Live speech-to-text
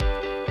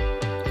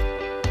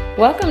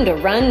Welcome to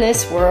Run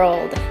This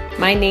World.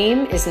 My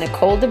name is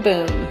Nicole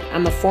DeBoom.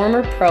 I'm a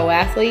former pro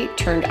athlete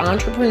turned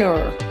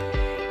entrepreneur.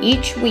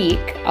 Each week,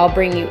 I'll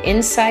bring you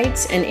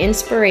insights and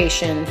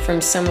inspiration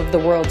from some of the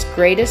world's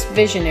greatest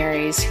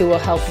visionaries who will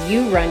help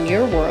you run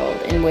your world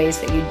in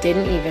ways that you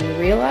didn't even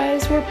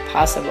realize were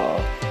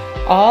possible.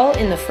 All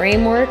in the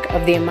framework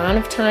of the amount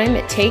of time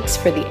it takes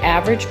for the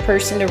average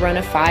person to run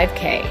a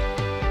 5K.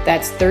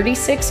 That's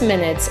 36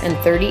 minutes and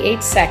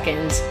 38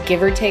 seconds,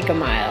 give or take a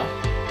mile.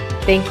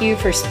 Thank you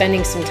for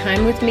spending some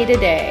time with me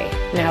today.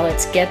 Now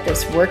let's get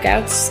this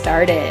workout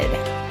started.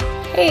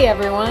 Hey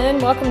everyone,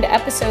 welcome to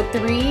episode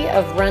 3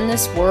 of Run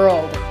This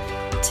World.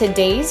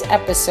 Today's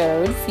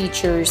episode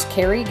features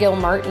Carrie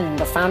Gilmartin,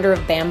 the founder of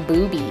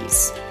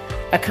Bamboobies,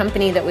 a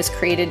company that was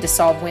created to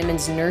solve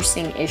women's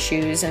nursing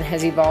issues and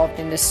has evolved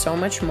into so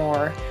much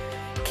more.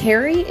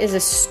 Carrie is a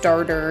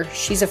starter.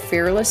 She's a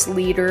fearless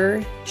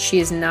leader. She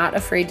is not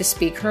afraid to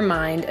speak her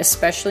mind,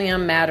 especially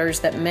on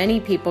matters that many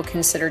people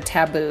consider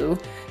taboo,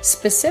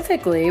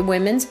 specifically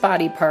women's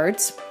body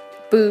parts,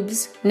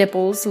 boobs,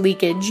 nipples,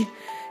 leakage.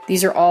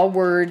 These are all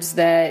words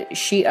that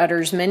she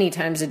utters many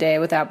times a day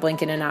without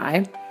blinking an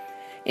eye.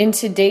 In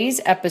today's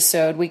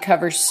episode, we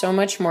cover so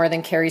much more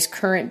than Carrie's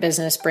current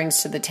business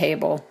brings to the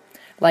table.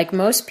 Like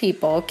most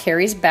people,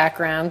 Carrie's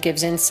background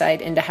gives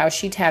insight into how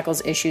she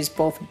tackles issues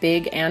both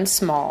big and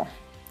small.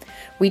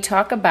 We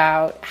talk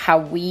about how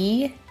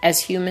we, as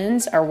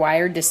humans, are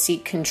wired to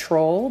seek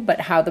control, but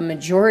how the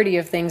majority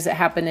of things that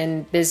happen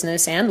in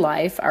business and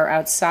life are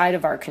outside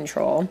of our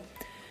control.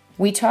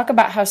 We talk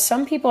about how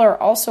some people are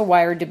also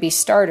wired to be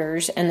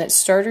starters and that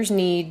starters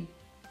need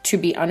to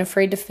be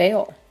unafraid to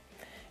fail.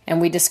 And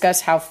we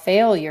discuss how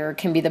failure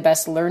can be the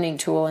best learning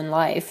tool in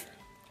life.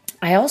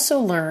 I also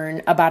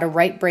learn about a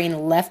right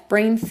brain, left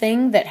brain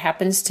thing that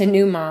happens to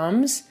new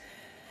moms.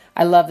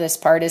 I love this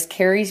part. As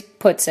Carrie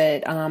puts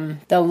it,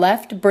 the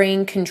left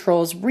brain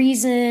controls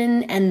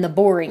reason and the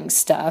boring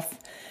stuff,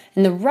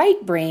 and the right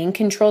brain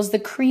controls the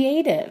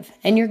creative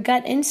and your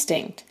gut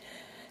instinct.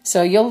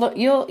 So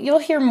you'll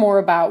hear more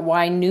about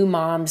why new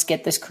moms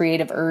get this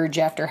creative urge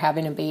after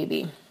having a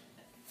baby.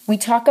 We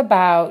talk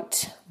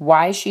about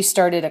why she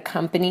started a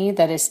company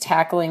that is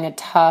tackling a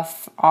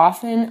tough,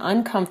 often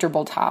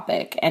uncomfortable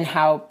topic and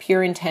how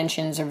pure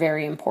intentions are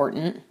very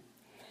important.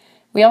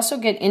 We also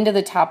get into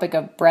the topic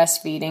of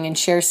breastfeeding and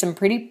share some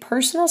pretty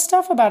personal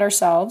stuff about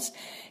ourselves.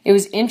 It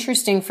was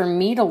interesting for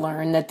me to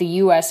learn that the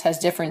U.S. has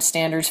different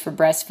standards for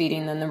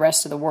breastfeeding than the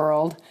rest of the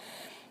world.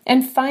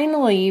 And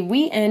finally,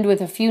 we end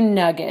with a few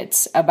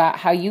nuggets about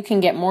how you can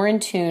get more in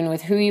tune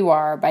with who you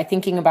are by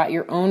thinking about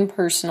your own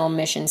personal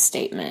mission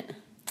statement.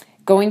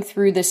 Going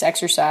through this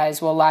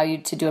exercise will allow you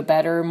to do a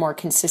better, more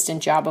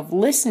consistent job of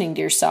listening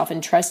to yourself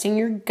and trusting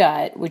your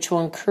gut, which will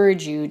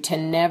encourage you to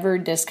never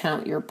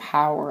discount your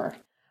power.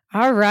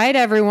 All right,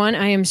 everyone.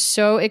 I am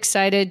so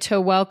excited to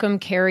welcome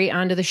Carrie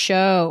onto the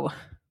show.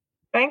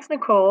 Thanks,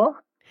 Nicole.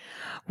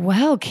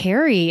 Well,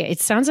 Carrie,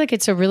 it sounds like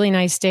it's a really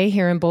nice day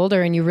here in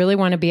Boulder and you really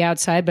want to be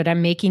outside, but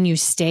I'm making you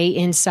stay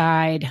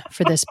inside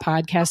for this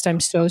podcast. I'm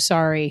so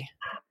sorry.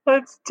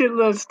 It's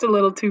just a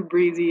little too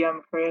breezy, I'm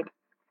afraid.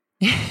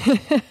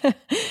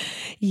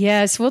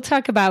 Yes, we'll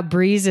talk about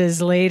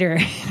breezes later.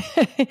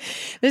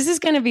 This is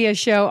going to be a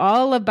show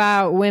all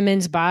about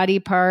women's body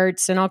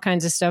parts and all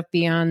kinds of stuff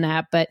beyond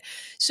that. But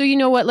so you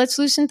know what, let's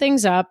loosen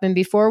things up. And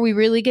before we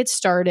really get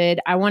started,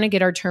 I want to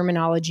get our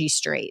terminology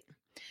straight.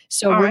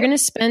 So we're going to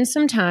spend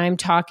some time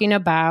talking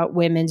about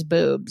women's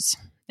boobs.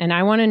 And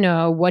I want to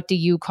know, what do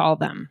you call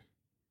them?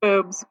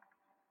 Boobs.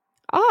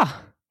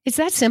 Oh, it's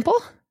that simple?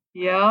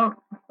 Yeah.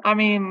 I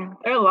mean,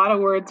 there are a lot of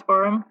words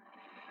for them.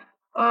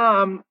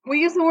 We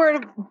use the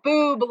word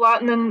boob a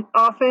lot in the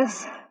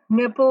office.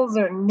 Nipples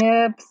or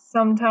nips,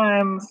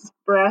 sometimes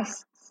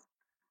breasts.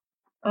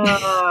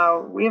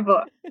 We have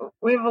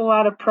a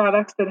lot of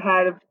products that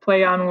had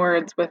play on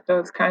words with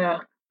those kind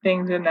of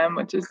things in them,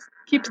 which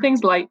keeps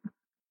things light.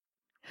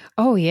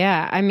 Oh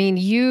yeah. I mean,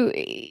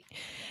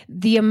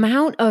 the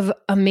amount of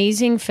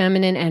amazing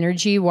feminine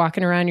energy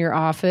walking around your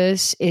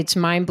office, it's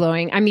mind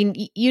blowing. I mean,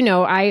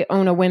 I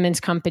own a women's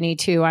company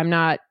too.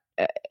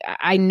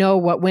 I know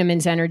what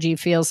women's energy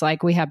feels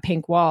like. We have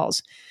pink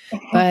walls.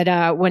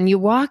 But when you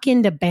walk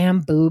into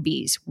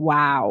Bamboobies,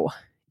 wow,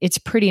 it's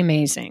pretty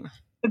amazing.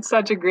 It's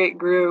such a great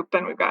group,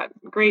 and we've got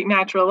great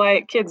natural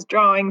light, kids'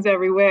 drawings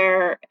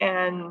everywhere,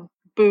 and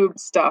boob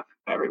stuff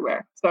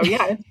everywhere. So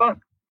yeah, it's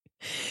fun.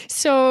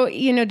 So,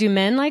 do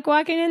men like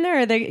walking in there?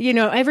 Are they,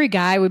 every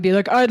guy would be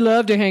like, I'd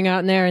love to hang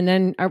out in there. And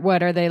then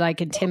are they like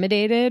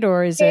intimidated,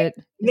 or is it?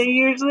 They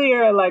usually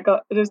are like,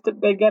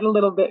 they get a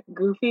little bit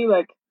goofy,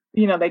 like,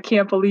 they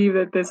can't believe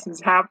that this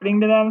is happening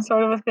to them,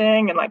 sort of a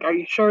thing. And like, are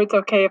you sure it's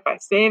okay if I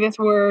say this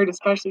word,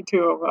 especially to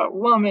a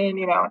woman?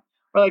 We're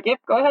like, yep,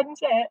 go ahead and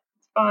say it.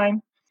 It's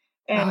fine.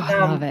 And I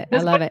love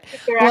it.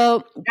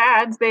 Well,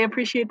 dads, they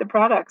appreciate the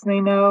products. They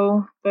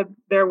know that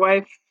their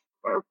wife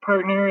or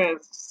partner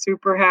is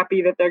super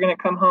happy that they're going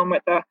to come home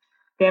with a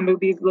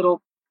Bamboobies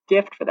little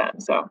gift for them.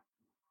 So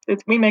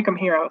we make them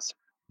heroes.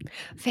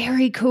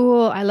 Very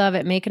cool. I love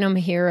it. Making them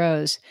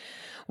heroes.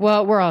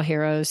 Well, we're all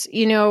heroes.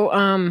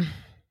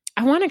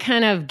 I want to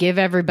kind of give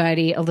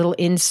everybody a little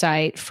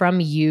insight from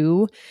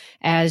you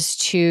as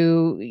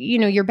to,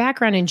 your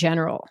background in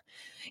general.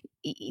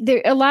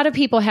 A lot of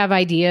people have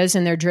ideas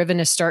and they're driven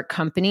to start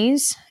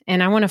companies.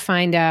 And I want to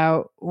find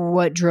out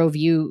what drove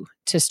you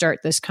to start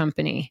this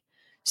company.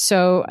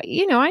 So,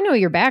 I know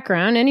your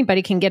background.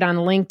 Anybody can get on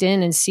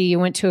LinkedIn and see you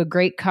went to a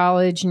great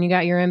college and you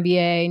got your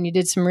MBA and you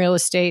did some real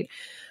estate.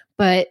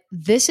 But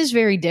this is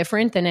very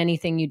different than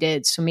anything you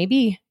did. So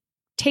maybe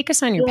take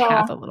us on your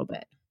path a little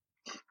bit.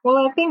 Well,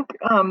 I think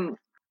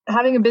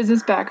having a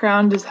business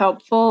background is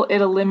helpful. It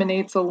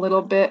eliminates a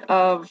little bit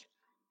of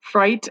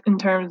fright in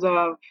terms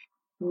of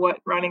what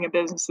running a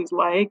business is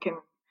like, and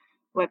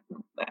what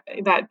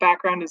that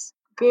background is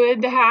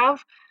good to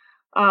have.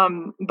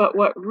 But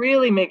what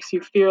really makes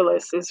you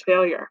fearless is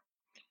failure.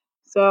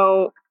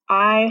 So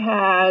I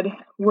had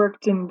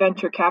worked in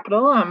venture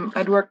capital.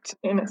 I'd worked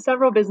in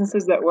several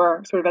businesses that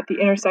were sort of at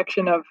the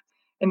intersection of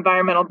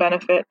environmental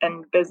benefit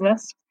and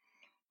business.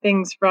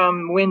 Things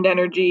from wind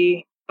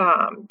energy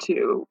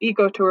to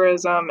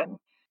ecotourism and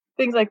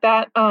things like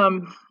that.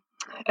 And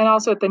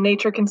also at the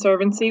Nature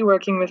Conservancy,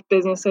 working with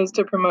businesses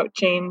to promote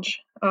change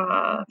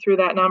through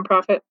that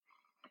nonprofit.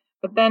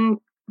 But then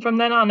from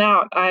then on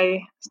out,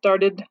 I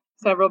started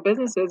several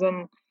businesses,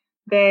 and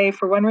they,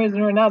 for one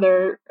reason or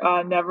another,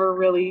 never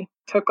really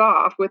took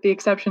off, with the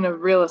exception of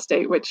real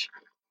estate, which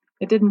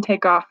it didn't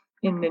take off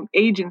in an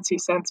agency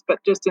sense, but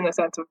just in the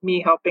sense of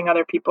me helping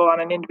other people on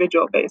an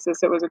individual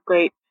basis. It was a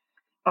great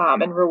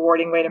and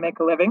rewarding way to make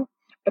a living.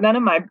 But none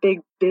of my big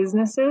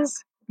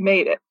businesses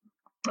made it.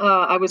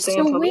 I would say.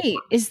 So wait,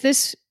 is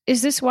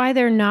this why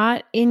they're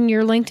not in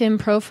your LinkedIn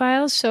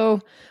profile?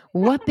 So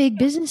what big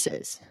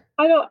businesses?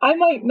 I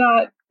might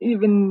not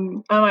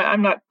even.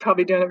 I'm not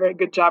probably doing a very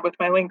good job with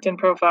my LinkedIn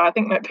profile. I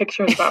think my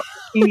picture is about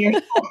 15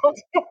 years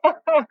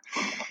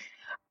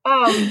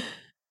old.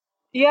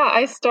 Yeah,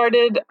 I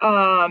started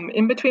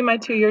in between my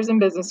 2 years in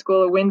business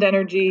school, a wind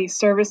energy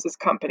services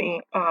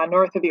company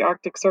north of the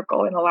Arctic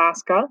Circle in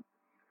Alaska.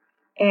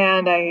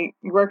 And I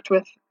worked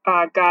with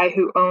a guy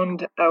who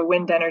owned a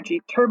wind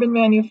energy turbine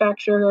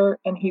manufacturer,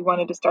 and he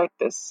wanted to start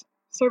this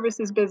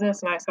services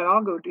business. And I said,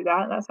 I'll go do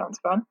that. That sounds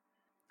fun.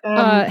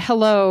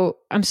 Hello.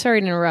 I'm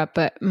sorry to interrupt,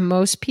 but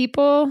most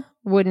people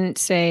wouldn't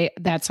say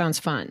that sounds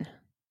fun.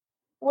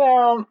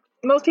 Well,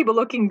 most people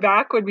looking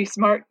back would be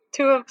smart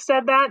to have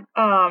said that.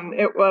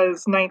 It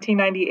was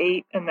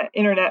 1998 and the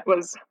internet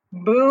was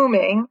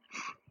booming.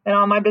 And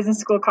all my business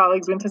school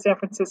colleagues went to San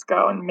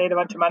Francisco and made a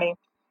bunch of money.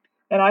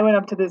 And I went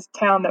up to this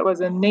town that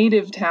was a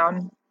native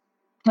town,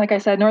 like I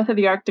said, north of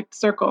the Arctic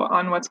Circle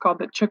on what's called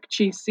the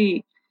Chukchi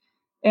Sea.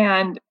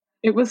 And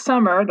it was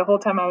summer the whole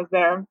time I was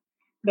there.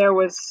 There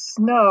was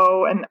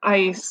snow and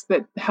ice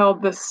that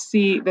held the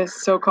sea,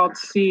 this so-called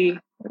sea,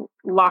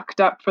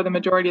 locked up for the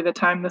majority of the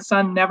time. The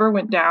sun never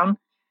went down.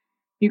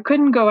 You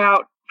couldn't go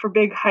out for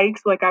big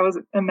hikes like I was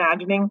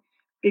imagining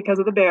because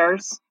of the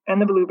bears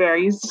and the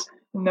blueberries.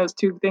 And those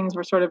two things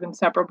were sort of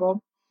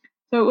inseparable.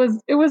 So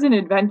it was an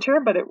adventure,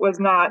 but it was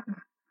not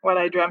what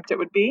I dreamt it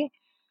would be.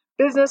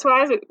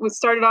 Business-wise, it was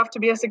started off to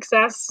be a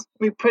success.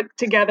 We put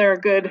together a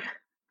good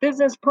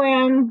business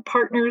plan,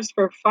 partners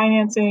for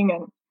financing,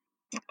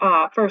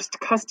 and first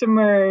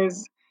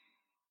customers,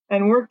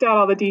 and worked out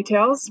all the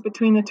details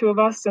between the two of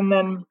us. And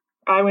then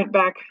I went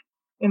back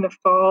in the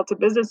fall to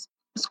business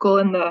school,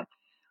 and the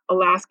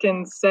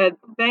Alaskans said,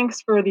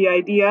 thanks for the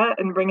idea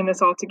and bringing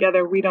this all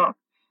together. We don't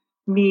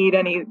need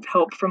any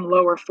help from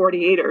lower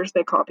 48ers,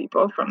 they call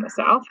people from the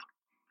South.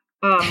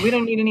 We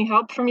don't need any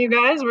help from you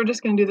guys. We're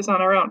just going to do this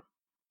on our own.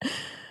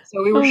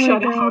 So we were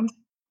shut out.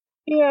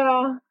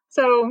 Yeah.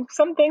 So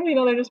some things,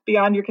 they're just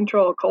beyond your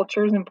control.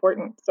 Culture is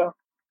important. So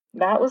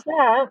that was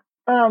that.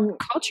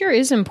 Culture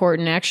is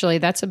important, actually.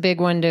 That's a big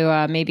one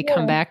to maybe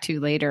come back to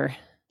later.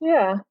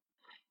 Yeah.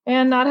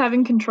 And not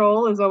having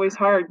control is always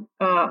hard.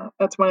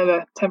 That's one of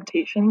the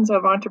temptations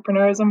of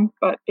entrepreneurism.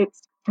 But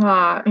it's,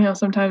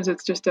 sometimes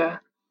it's just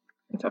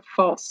it's a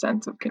false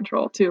sense of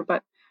control too.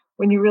 But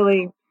when you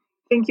really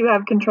think you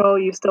have control,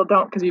 you still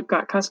don't, because you've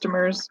got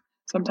customers,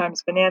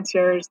 sometimes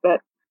financiers,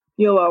 that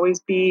you'll always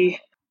be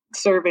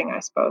serving, I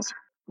suppose.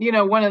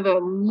 One of the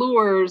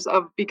lures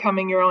of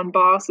becoming your own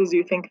boss is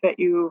you think that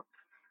you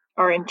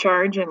are in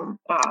charge, and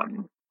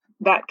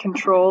that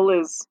control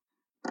is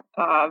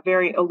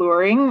very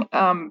alluring.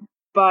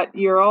 But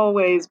you're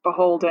always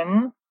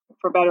beholden,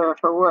 for better or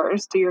for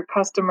worse, to your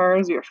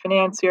customers, your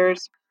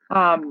financiers,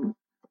 and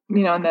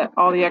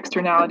all the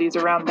externalities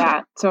around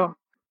that. So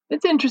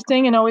it's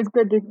interesting and always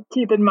good to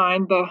keep in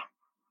mind the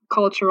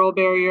cultural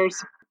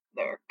barriers.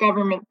 There are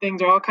government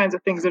things, or all kinds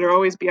of things that are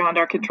always beyond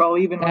our control,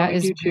 even when we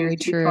do choose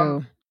to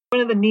become.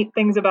 One of the neat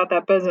things about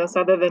that business,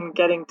 other than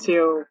getting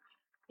to,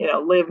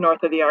 live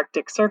north of the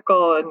Arctic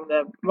Circle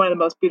and one of the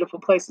most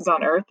beautiful places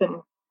on earth, and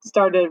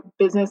start a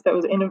business that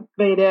was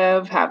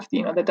innovative, have,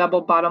 the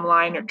double bottom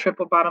line or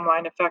triple bottom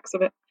line effects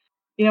of it.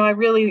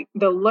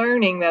 The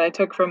learning that I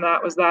took from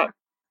that was that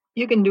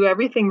you can do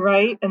everything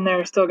right, and there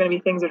are still going to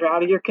be things that are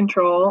out of your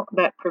control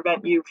that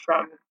prevent you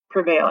from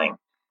prevailing.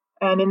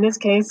 And in this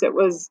case, it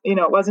was,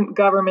 it wasn't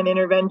government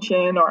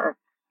intervention or,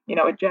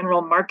 a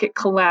general market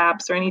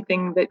collapse or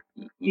anything that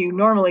you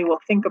normally will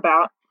think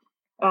about.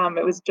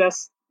 It was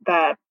just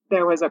that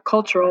there was a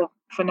cultural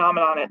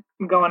phenomenon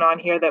going on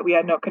here that we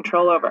had no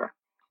control over.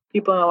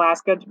 People in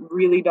Alaska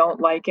really don't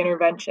like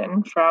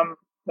intervention from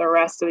the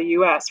rest of the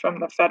U.S., from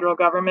the federal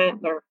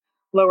government, or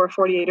lower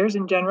 48ers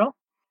in general.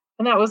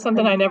 And that was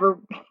something I never,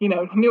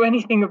 knew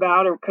anything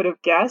about or could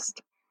have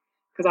guessed,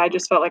 because I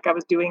just felt like I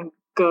was doing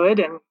good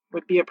and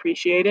would be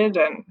appreciated,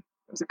 and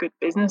it was a good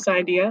business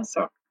idea.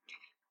 So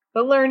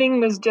the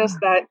learning was just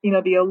that,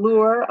 the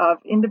allure of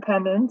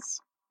independence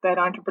that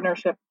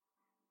entrepreneurship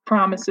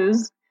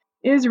promises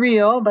is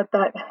real, but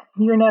that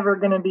you're never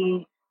going to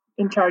be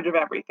in charge of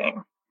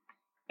everything.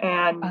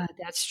 And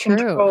that's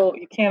true.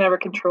 You can't ever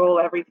control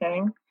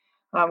everything.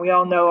 We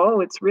all know,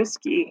 it's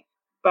risky,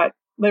 but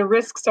the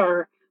risks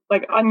are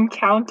like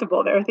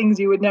uncountable. There are things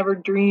you would never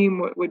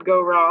dream would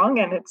go wrong.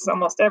 And it's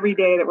almost every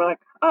day that we're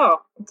like, oh,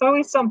 it's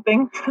always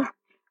something.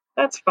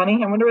 That's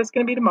funny. I wonder what it's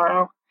going to be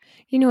tomorrow.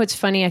 It's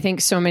funny. I think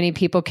so many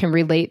people can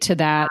relate to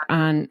that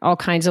on all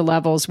kinds of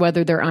levels,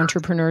 whether they're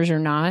entrepreneurs or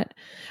not.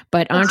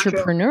 But that's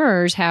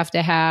entrepreneurs true. Have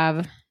to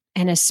have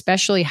an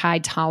especially high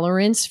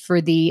tolerance for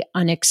the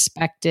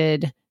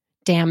unexpected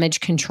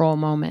damage control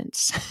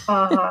moments.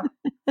 And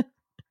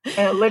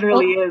it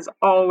literally is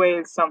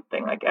always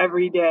something. Like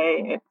every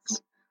day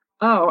it's,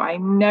 oh, I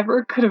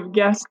never could have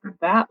guessed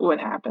that would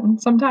happen.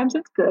 Sometimes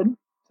it's good.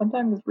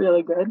 Sometimes it's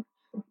really good.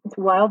 It's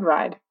a wild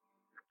ride.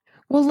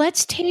 Well,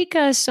 let's take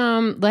us,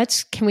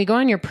 can we go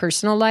on your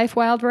personal life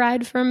wild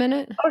ride for a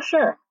minute? Oh,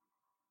 sure.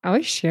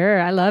 Oh,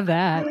 sure. I love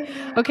that.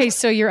 Okay.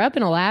 So you're up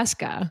in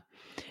Alaska,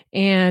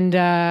 and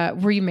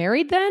were you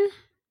married then?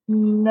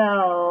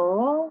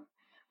 No.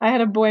 I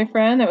had a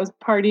boyfriend that was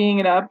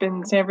partying it up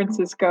in San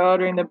Francisco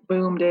during the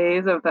boom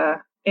days of the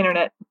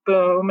internet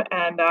boom.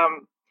 And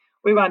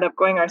we wound up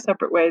going our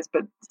separate ways,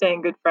 but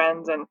staying good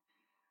friends. And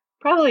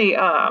probably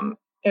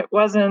it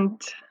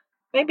wasn't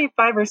maybe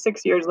 5 or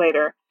 6 years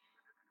later,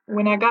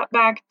 when I got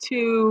back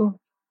to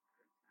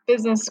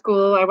business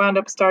school, I wound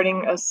up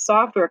starting a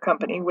software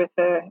company with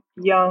a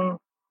young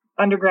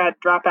undergrad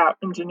dropout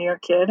engineer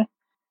kid.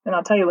 And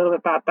I'll tell you a little bit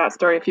about that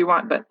story if you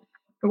want. But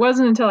it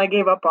wasn't until I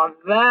gave up on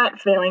that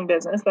failing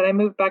business that I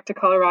moved back to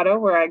Colorado,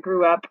 where I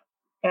grew up.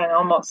 And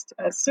almost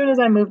as soon as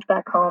I moved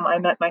back home, I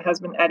met my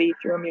husband, Eddie,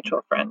 through a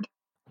mutual friend.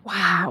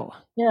 Wow.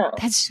 Yeah.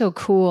 That's so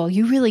cool.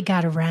 You really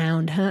got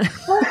around, huh?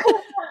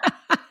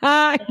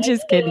 I'm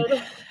just kidding.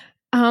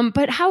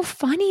 But how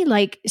funny,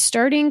 like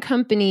starting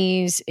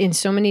companies in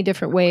so many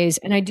different ways.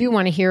 And I do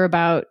want to hear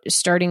about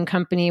starting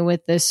company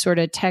with this sort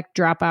of tech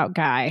dropout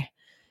guy.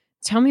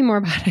 Tell me more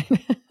about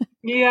it.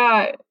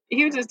 Yeah,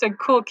 he was just a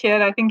cool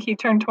kid. I think he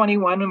turned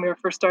 21 when we were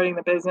first starting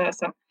the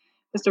business, and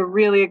just a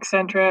really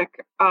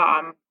eccentric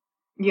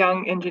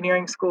young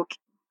engineering school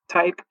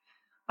type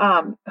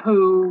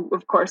who,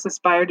 of course,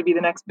 aspired to be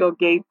the next Bill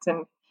Gates.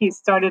 And he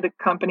started a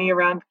company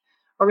around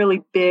a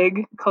really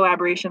big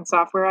collaboration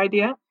software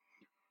idea.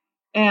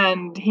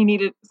 And he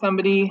needed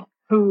somebody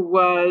who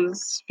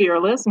was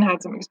fearless and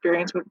had some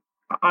experience with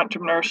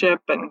entrepreneurship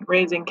and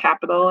raising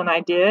capital, and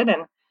I did.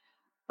 And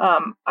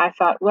I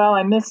thought, well,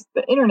 I missed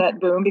the internet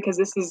boom, because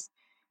this is,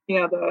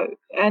 the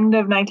end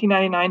of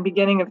 1999,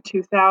 beginning of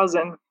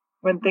 2000,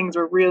 when things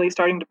were really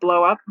starting to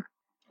blow up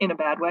in a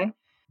bad way.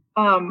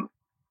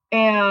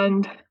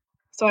 And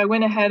so I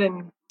went ahead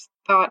and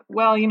thought,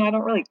 well, I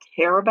don't really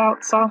care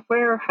about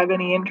software, have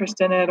any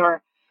interest in it,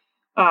 or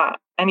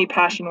any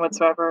passion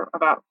whatsoever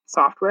about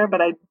software,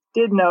 but I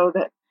did know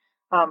that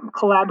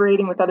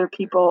collaborating with other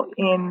people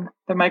in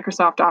the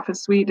Microsoft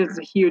Office suite is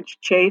a huge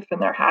chafe,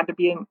 and there had to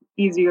be an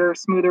easier,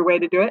 smoother way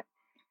to do it.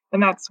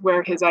 And that's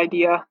where his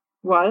idea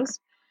was.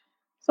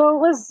 So it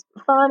was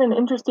fun and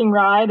interesting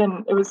ride,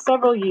 and it was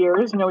several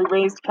years. We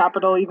raised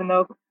capital even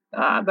though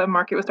the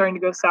market was starting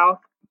to go south.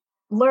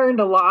 Learned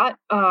a lot.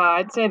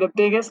 I'd say the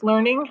biggest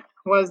learning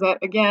was that,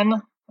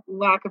 again,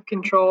 lack of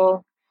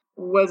control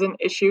was an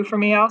issue for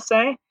me, I'll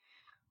say.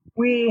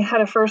 We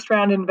had a first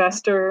round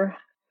investor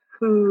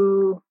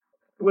who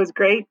was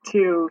great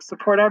to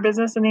support our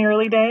business in the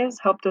early days,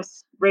 helped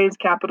us raise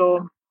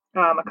capital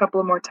a couple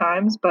of more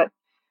times. But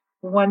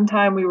one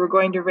time we were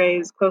going to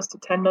raise close to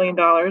 $10 million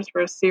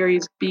for a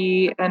Series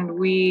B, and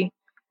we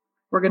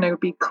were going to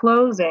be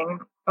closing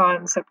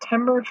on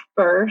September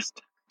 1st.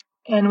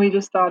 And we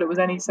just thought it was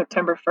any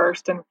September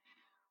 1st. And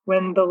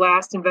when the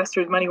last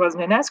investor's money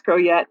wasn't in escrow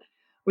yet,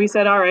 we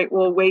said, all right,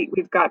 we'll wait.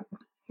 We've got,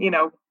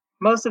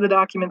 most of the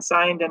documents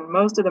signed and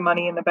most of the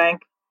money in the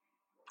bank.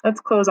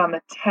 Let's close on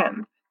the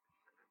 10th.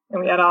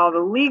 And we had all the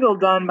legal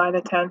done by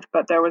the 10th,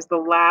 but there was the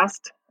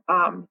last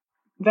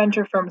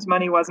venture firm's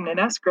money wasn't in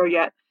escrow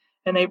yet,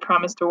 and they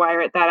promised to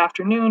wire it that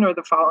afternoon or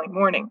the following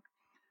morning.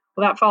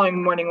 Well, that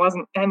following morning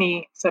wasn't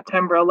any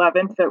September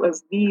 11th. It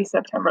was the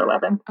September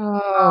 11th.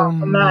 Oh,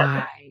 and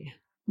that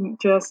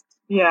just,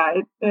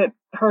 it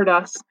hurt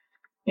us.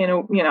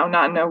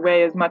 Not in a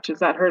way as much as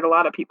that hurt a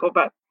lot of people,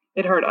 but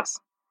it hurt us.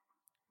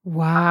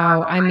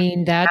 Wow. I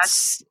mean,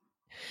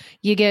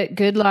 you get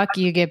good luck,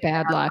 you get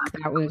bad luck.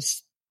 That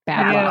was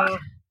bad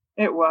luck.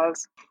 It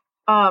was.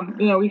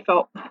 We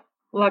felt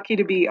lucky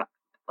to be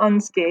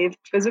unscathed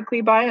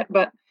physically by it,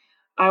 but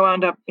I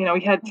wound up,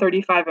 we had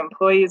 35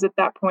 employees at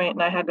that point,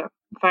 and I had to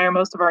fire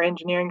most of our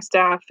engineering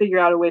staff, figure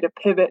out a way to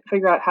pivot,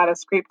 figure out how to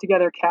scrape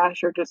together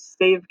cash or just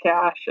save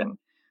cash. And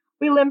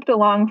we limped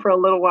along for a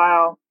little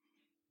while.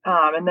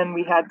 And then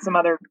we had some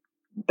other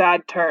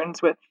bad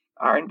turns with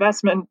our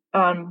investment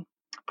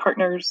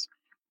partners,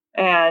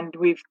 and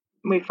we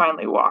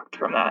finally walked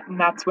from that. And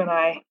that's when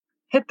I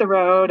hit the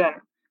road and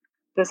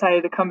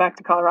decided to come back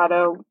to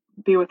Colorado,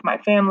 be with my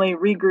family,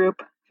 regroup,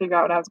 figure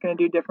out what I was going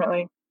to do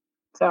differently.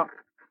 So it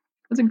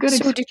was a good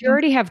experience. So did you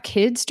already have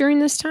kids during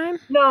this time?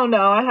 No,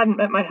 I hadn't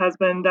met my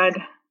husband.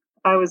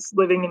 I was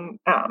living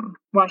in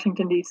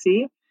Washington,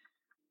 D.C.,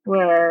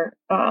 where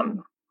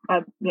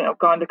I'd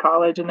gone to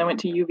college and then went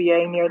to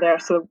UVA near there.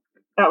 So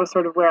that was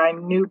sort of where I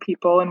knew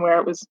people and where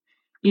it was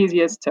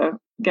easiest to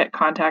get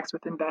contacts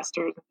with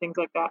investors and things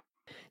like that.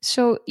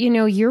 So,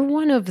 you're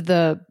one of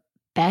the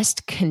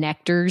best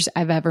connectors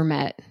I've ever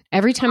met.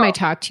 Every time I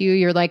talk to you,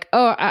 you're like,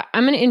 I'm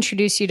going to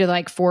introduce you to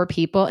like 4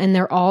 people, and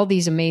they're all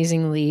these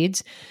amazing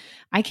leads.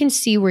 I can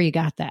see where you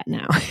got that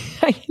now.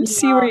 I can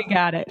see where you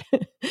got it.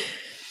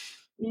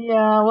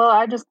 Yeah, well,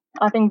 I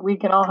think we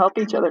can all help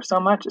each other so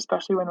much,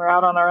 especially when we're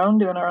out on our own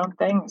doing our own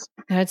things.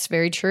 That's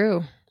very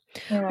true.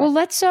 Yeah. Well,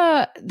 let's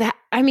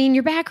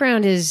your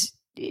background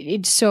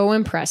it's so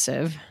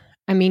impressive.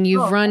 I mean,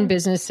 you've run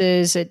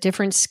businesses at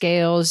different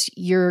scales.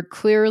 You're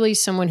clearly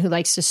someone who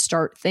likes to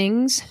start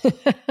things.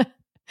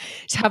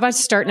 So how about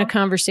starting a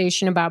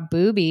conversation about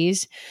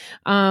boobies?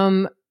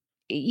 Let's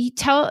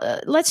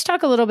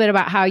talk a little bit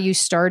about how you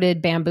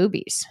started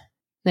Bamboobies,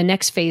 the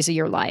next phase of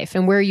your life,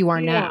 and where you are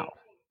now.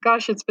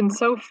 Gosh, it's been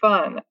so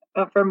fun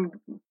from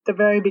the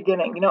very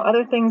beginning.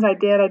 Other things I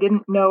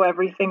didn't know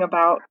everything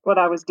about what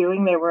I was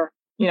doing. They were,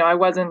 I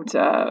wasn't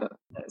a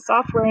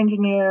software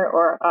engineer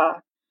or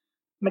a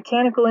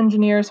mechanical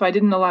engineer, so I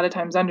didn't a lot of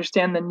times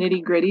understand the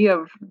nitty gritty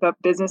of the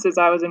businesses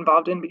I was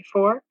involved in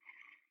before.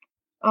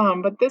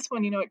 But this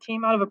one, it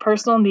came out of a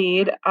personal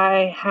need.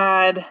 I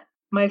had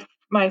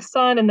my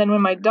son, and then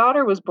when my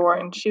daughter was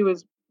born, she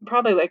was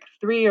probably like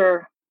 3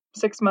 or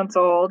 6 months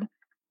old.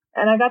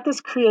 And I got this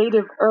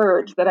creative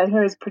urge that I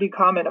hear is pretty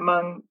common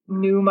among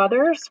new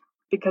mothers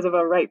because of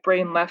a right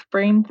brain, left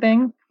brain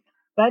thing.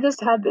 But I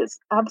just had this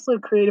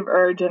absolute creative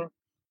urge, and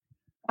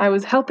I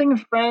was helping a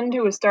friend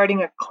who was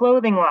starting a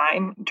clothing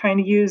line, trying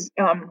to use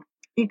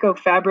eco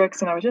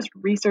fabrics, and I was just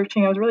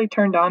researching. I was really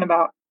turned on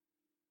about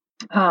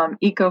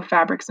eco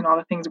fabrics and all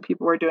the things that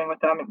people were doing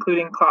with them,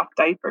 including cloth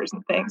diapers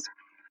and things.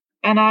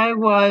 And I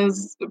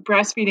was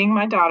breastfeeding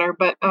my daughter,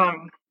 but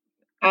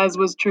as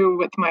was true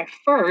with my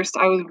first,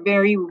 I was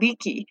very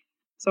leaky.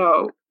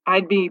 So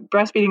I'd be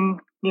breastfeeding,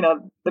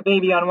 the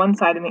baby on one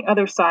side, and the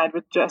other side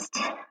would just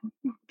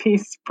be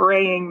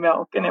spraying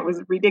milk, and it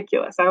was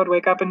ridiculous. I would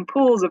wake up in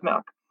pools of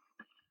milk.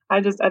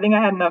 I think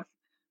I had enough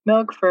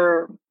milk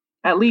for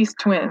at least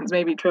twins,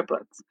 maybe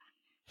triplets.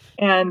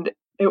 And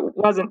it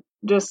wasn't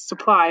just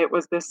supply, it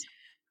was this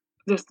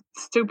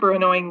super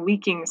annoying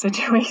leaking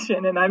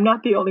situation. And I'm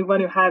not the only one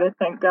who had it,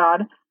 thank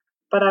God.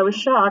 But I was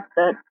shocked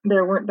that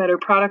there weren't better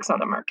products on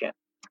the market.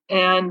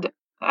 And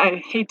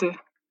I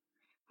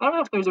don't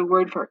know if there's a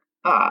word for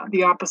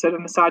the opposite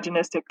of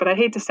misogynistic, but I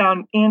hate to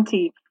sound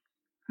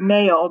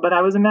anti-male, but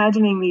I was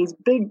imagining these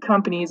big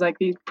companies like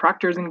these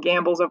Procters and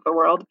Gambles of the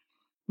world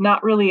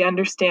not really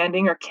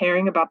understanding or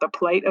caring about the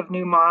plight of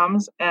new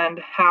moms and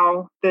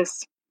how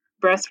this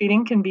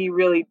breastfeeding can be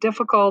really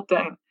difficult,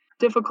 and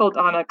difficult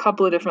on a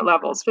couple of different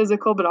levels,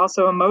 physical, but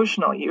also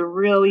emotional. You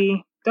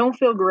really don't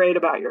feel great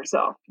about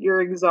yourself. You're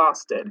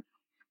exhausted.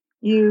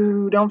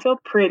 You don't feel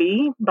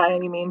pretty by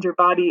any means. Your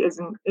body is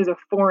a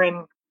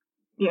foreign,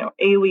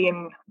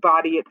 alien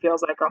body, it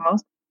feels like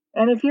almost.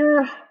 And if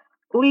you're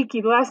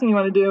leaky, the last thing you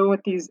want to do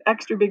with these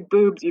extra big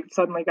boobs you've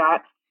suddenly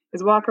got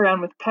is walk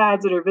around with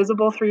pads that are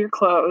visible through your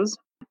clothes.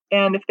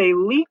 And if they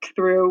leak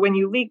through, when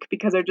you leak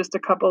because they're just a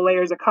couple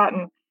layers of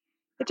cotton,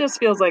 it just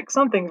feels like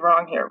something's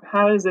wrong here.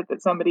 How is it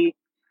that somebody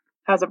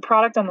has a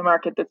product on the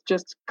market that's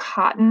just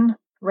cotton,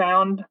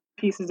 round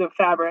pieces of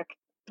fabric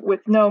with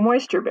no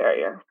moisture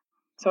barrier?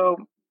 So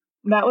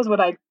that was what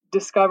I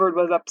discovered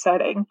was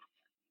upsetting.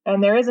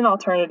 And there is an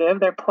alternative.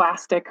 They're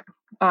plastic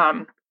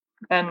and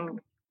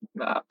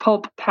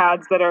pulp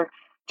pads that are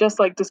just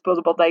like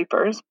disposable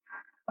diapers.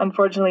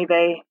 Unfortunately,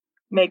 they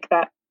make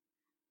that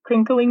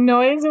crinkling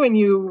noise when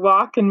you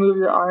walk and move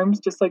your arms,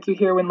 just like you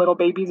hear when little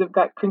babies have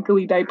got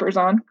crinkly diapers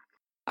on.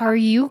 Are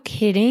you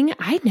kidding?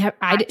 I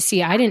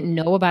didn't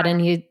know about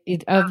any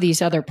of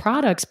these other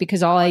products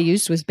because all I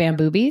used was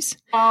Bamboobies.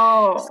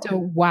 Oh. So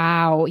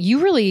wow,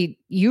 you really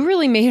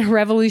made a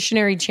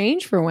revolutionary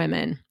change for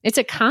women. It's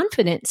a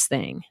confidence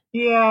thing.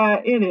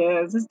 Yeah, it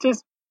is. It's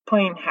just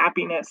plain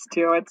happiness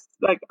too. It's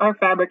like our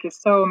fabric is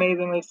so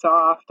amazingly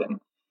soft, and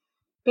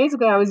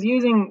basically I was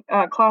using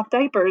cloth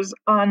diapers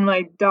on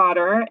my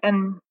daughter,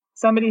 and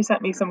somebody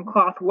sent me some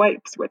cloth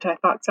wipes, which I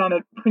thought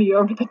sounded pretty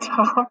over the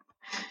top.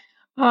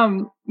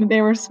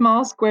 They were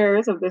small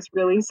squares of this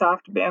really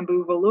soft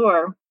bamboo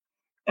velour,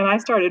 and I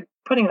started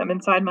putting them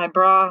inside my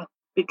bra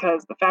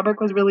because the fabric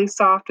was really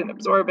soft and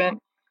absorbent.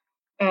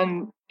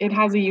 And it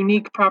has a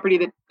unique property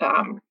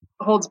that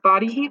holds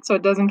body heat, so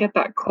it doesn't get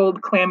that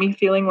cold, clammy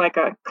feeling like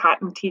a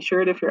cotton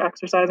t-shirt if you're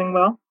exercising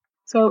well.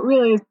 So it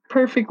really is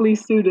perfectly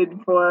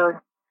suited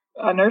for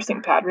a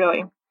nursing pad,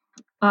 really.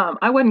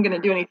 I wasn't going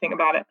to do anything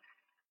about it.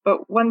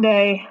 But one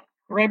day,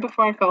 right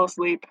before I fell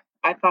asleep,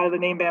 I thought of the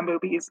name Bamboo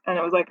Bees, and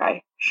it was like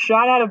I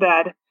shot out of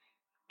bed,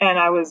 and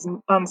I was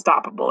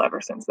unstoppable ever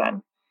since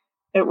then.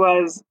 It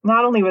was,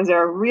 not only was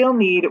there a real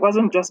need, it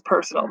wasn't just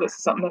personal. This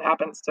is something that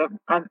happens to,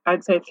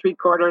 I'd say,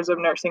 3/4 of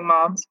nursing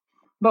moms.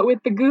 But with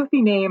the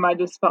goofy name, I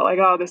just felt like,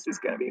 oh, this is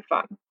going to be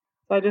fun.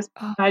 So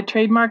I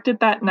trademarked it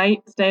that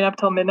night, stayed up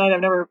till midnight.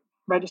 I've never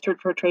registered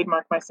for a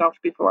trademark myself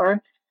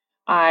before.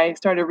 I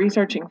started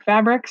researching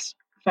fabrics,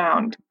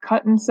 found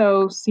cut and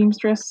sew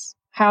seamstress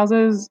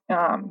houses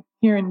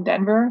here in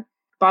Denver,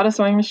 bought a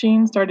sewing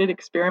machine, started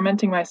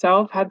experimenting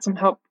myself, had some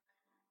help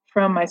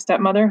from my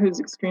stepmother, who's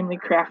extremely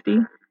crafty,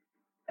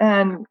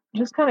 and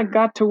just kind of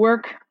got to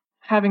work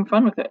having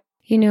fun with it.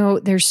 You know,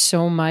 there's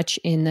so much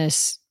in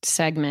this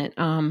segment.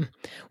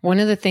 One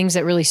of the things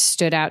that really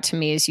stood out to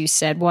me is you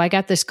said, well, I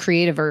got this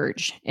creative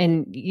urge,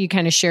 and you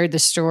kind of shared the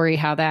story,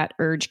 how that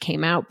urge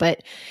came out.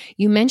 But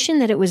you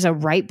mentioned that it was a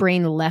right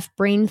brain, left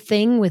brain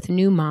thing with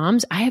new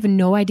moms. I have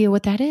no idea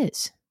what that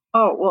is.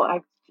 Oh, well,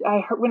 I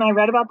heard, when I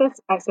read about this,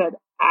 I said,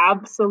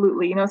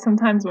 absolutely. You know,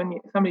 sometimes when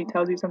somebody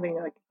tells you something,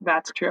 you're like,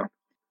 that's true.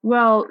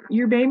 Well,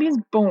 your baby's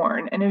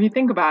born, and if you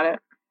think about it,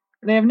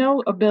 they have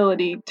no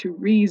ability to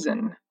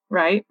reason,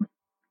 right?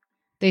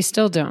 They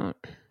still don't.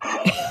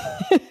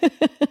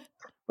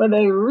 But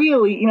they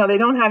really, they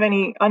don't have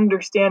any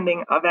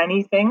understanding of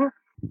anything.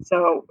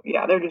 So,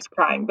 yeah, they're just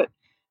crying. But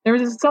there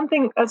was a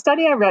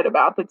study I read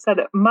about that said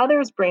that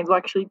mothers' brains will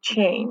actually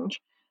change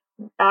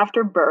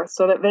after birth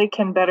so that they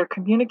can better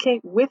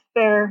communicate with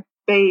their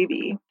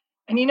baby.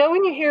 And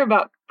when you hear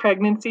about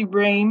pregnancy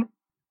brain,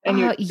 and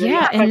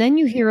and then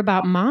you hear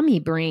about mommy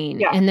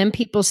brain, and then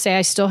people say,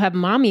 I still have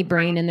mommy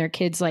brain, and their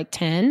kid's like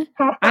 10.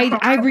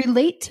 I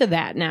relate to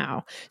that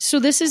now. So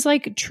this is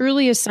like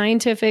truly a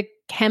scientific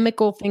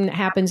chemical thing that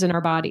happens in our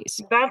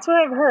bodies. That's what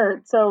I've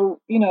heard. So,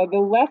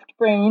 the left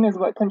brain is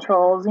what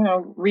controls,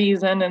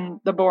 reason and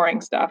the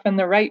boring stuff. And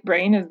the right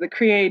brain is the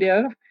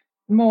creative,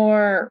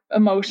 more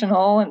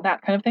emotional and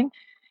that kind of thing.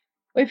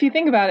 If you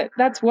think about it,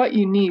 that's what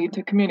you need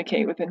to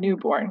communicate with a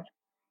newborn.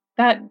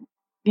 That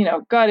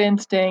gut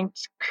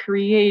instinct,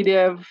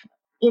 creative,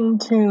 in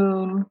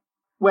tune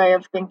way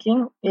of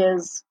thinking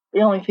is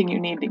the only thing you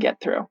need to get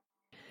through.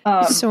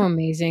 So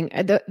amazing.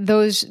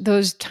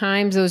 Those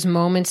times, those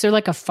moments, they're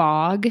like a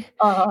fog.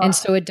 And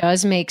so it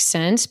does make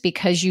sense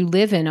because you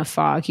live in a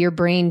fog. Your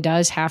brain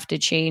does have to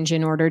change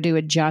in order to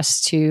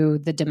adjust to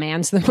the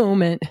demands of the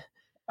moment.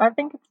 I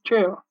think it's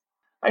true.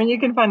 I mean, you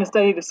can find a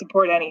study to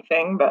support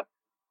anything, but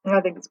I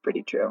think it's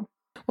pretty true.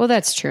 Well,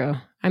 that's true.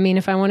 I mean,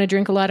 if I want to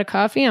drink a lot of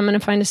coffee, I'm going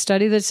to find a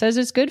study that says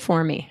it's good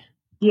for me.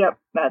 Yep,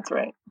 that's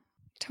right.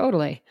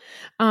 Totally.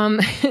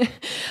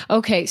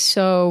 Okay,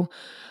 so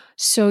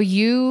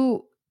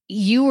you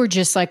were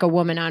just like a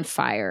woman on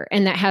fire,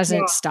 and that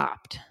hasn't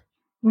stopped.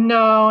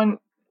 No, and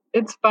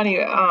it's funny.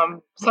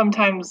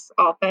 Sometimes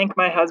I'll thank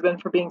my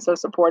husband for being so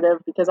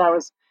supportive because I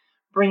was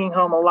bringing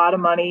home a lot of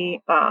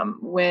money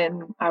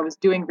when I was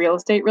doing real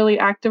estate really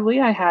actively.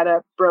 I had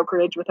a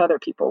brokerage with other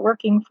people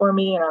working for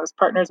me, and I was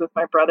partners with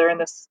my brother in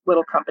this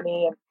little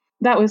company. And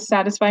that was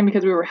satisfying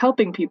because we were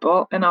helping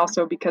people and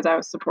also because I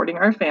was supporting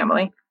our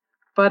family.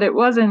 But it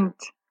wasn't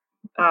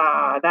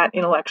that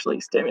intellectually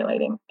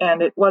stimulating,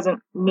 and it wasn't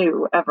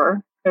new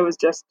ever. It was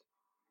just,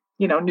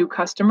 new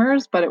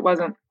customers, but it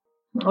wasn't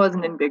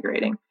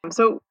invigorating.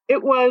 So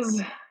it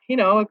was,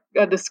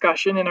 a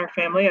discussion in our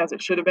family, as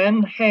it should have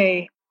been.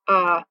 Hey,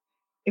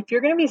 if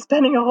you're going to be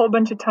spending a whole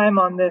bunch of time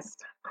on this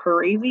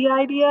crazy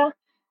idea,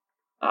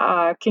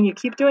 can you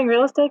keep doing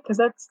real estate? Because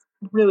that's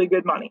really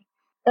good money.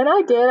 And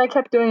I did. I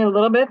kept doing it a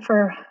little bit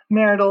for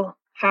marital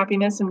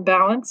happiness and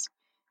balance,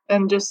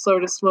 and just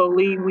sort of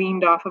slowly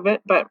weaned off of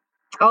it. But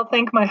I'll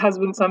thank my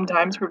husband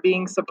sometimes for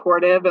being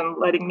supportive and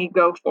letting me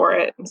go for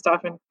it and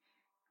stuff. And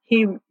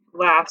he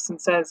laughs and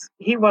says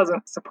he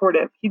wasn't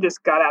supportive. He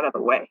just got out of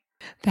the way.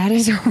 That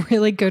is a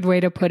really good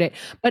way to put it.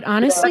 But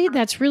honestly,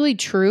 that's really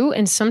true.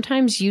 And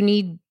sometimes you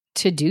need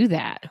to do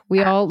that.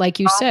 We all, like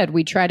you said,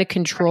 we try to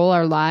control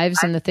our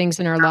lives and the things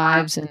in our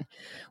lives. And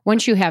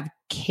once you have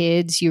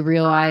kids, you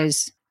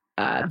realize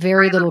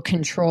very little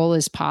control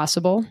is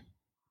possible.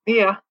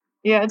 Yeah.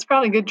 Yeah. It's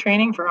probably good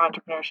training for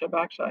entrepreneurship,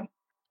 actually.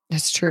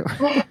 That's true.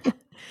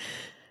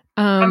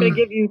 I'm going to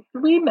give you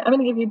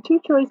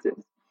 2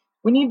 choices.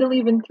 We need to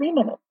leave in 3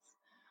 minutes.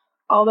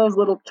 All those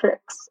little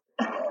tricks.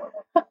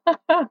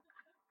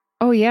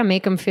 Oh yeah,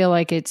 make them feel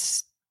like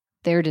it's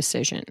their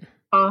decision.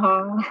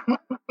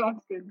 That's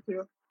good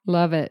too.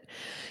 Love it.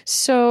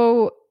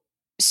 So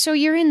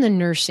you're in the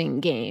nursing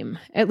game.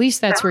 At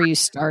least that's where you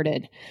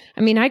started.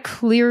 I mean, I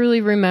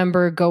clearly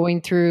remember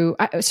going through.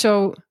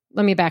 So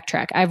let me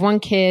backtrack. I have one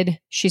kid.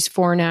 She's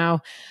 4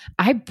 now.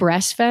 I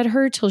breastfed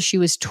her till she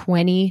was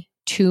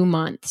 22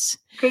 months.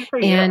 Good for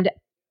you. And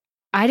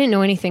I didn't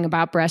know anything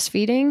about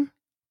breastfeeding.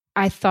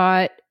 I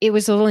thought it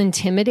was a little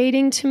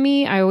intimidating to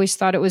me. I always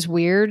thought it was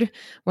weird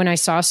when I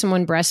saw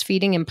someone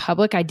breastfeeding in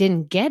public. I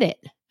didn't get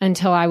it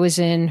until I was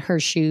in her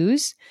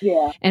shoes.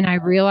 Yeah. And I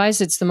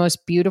realized it's the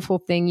most beautiful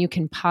thing you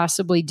can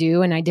possibly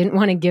do. And I didn't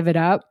want to give it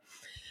up.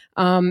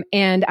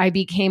 And I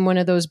became one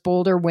of those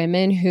bolder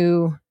women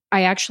who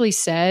I actually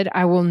said,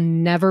 I will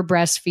never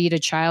breastfeed a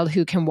child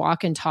who can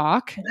walk and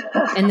talk.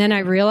 And then I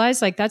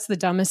realized, like, that's the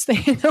dumbest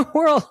thing in the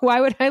world.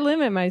 Why would I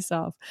limit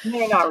myself?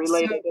 They're not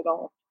related at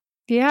all.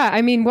 Yeah.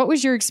 I mean, what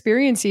was your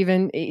experience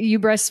even? You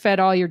breastfed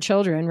all your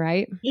children,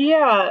 right?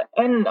 Yeah,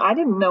 and I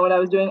didn't know what I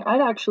was doing.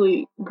 I'd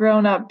actually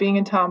grown up being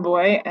a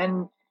tomboy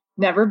and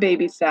never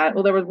babysat.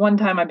 Well, there was one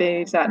time I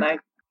babysat and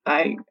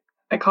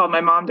I called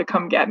my mom to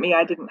come get me.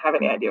 I didn't have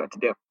any idea what to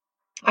do.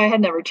 I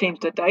had never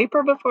changed a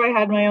diaper before I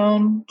had my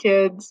own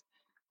kids.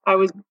 I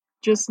was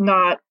just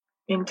not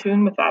in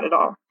tune with that at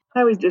all. I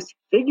always just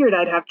figured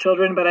I'd have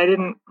children, but I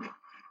didn't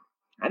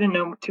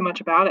know too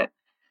much about it.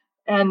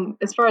 And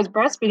as far as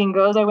breastfeeding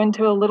goes, I went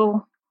to a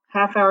little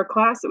half-hour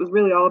class. It was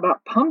really all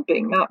about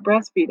pumping, not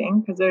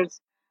breastfeeding, because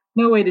there's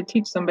no way to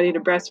teach somebody to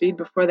breastfeed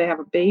before they have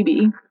a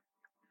baby.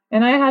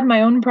 And I had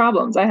my own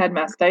problems. I had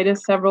mastitis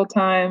several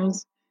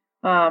times,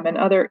 and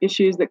other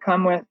issues that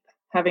come with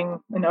having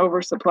an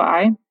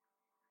oversupply,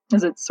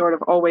 as it's sort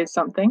of always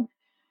something.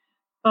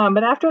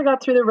 But after I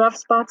got through the rough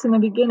spots in the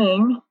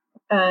beginning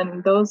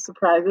and those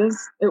surprises,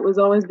 it was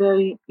always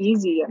very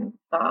easy. And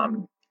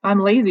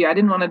I'm lazy. I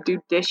didn't want to do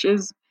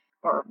dishes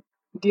or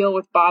deal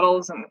with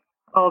bottles and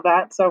all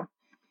that. So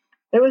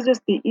it was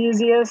just the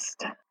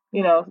easiest,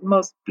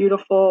 most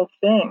beautiful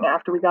thing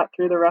after we got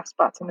through the rough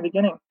spots in the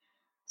beginning.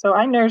 So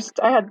I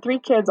had 3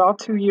 kids, all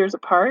 2 years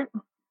apart,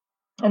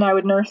 and I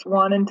would nurse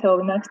one until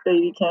the next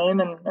baby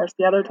came and nurse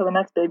the other till the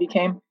next baby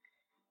came.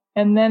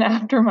 And then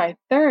after my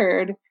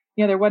third,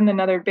 there wasn't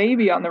another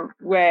baby on the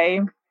way,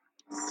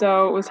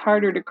 so it was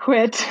harder to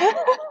quit.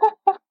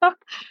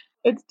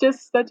 It's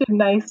just such a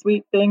nice,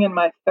 sweet thing, and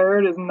my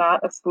third is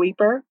not a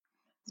sleeper.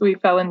 So we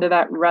fell into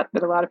that rut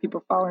that a lot of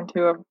people fall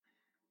into of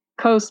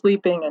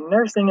co-sleeping and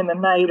nursing in the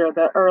night or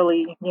the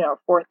early,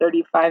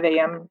 4:30, 5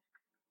 a.m.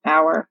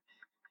 hour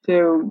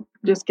to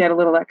just get a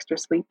little extra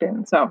sleep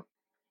in. So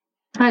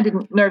I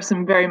didn't nurse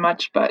him very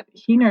much, but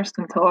he nursed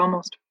until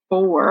almost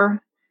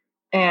 4.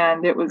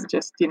 And it was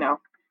just,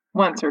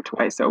 once or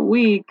twice a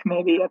week,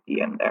 maybe at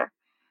the end there.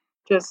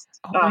 Just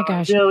oh my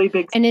gosh, really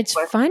big. And it's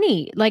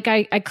funny. Like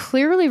I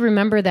clearly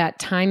remember that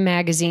Time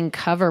magazine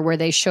cover where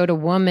they showed a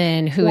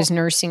woman who was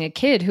nursing a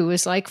kid who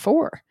was like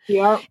 4.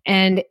 Yeah.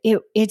 And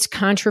it's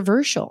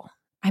controversial.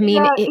 I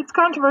mean, it's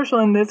controversial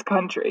in this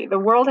country. The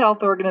World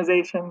Health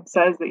Organization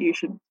says that you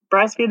should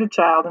breastfeed a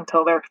child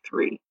until they're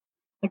 3.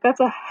 Like, that's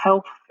a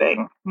health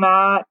thing,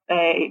 not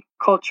a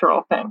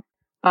cultural thing.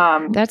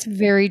 That's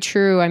very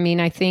true. I mean,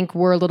 I think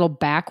we're a little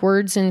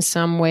backwards in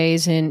some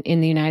ways in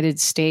the United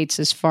States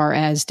as far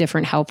as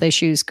different health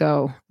issues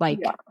go, like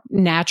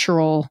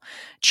natural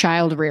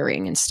child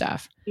rearing and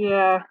stuff.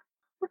 Yeah,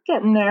 we're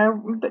getting there.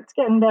 It's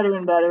getting better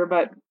and better.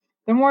 But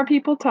the more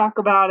people talk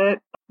about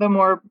it, the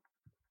more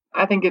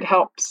I think it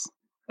helps.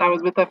 I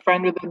was with a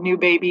friend with a new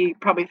baby,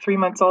 probably 3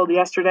 months old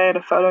yesterday at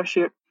a photo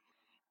shoot.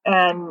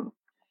 And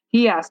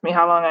he asked me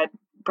how long I'd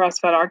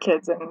breastfed our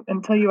kids. And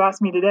until you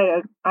asked me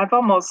today, I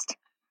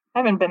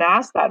haven't been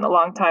asked that in a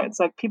long time. It's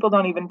like people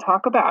don't even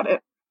talk about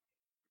it,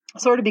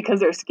 sort of because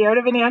they're scared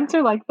of an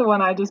answer like the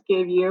one I just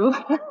gave you.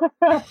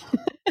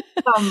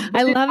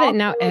 I love it.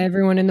 Now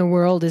everyone in the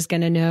world is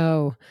going to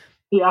know.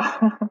 Yeah.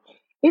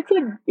 It's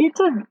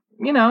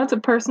a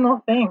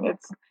personal thing.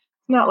 It's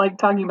not like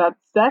talking about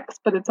sex,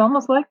 but it's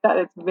almost like that.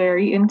 It's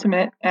very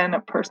intimate and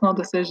a personal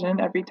decision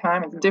every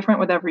time. It's different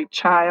with every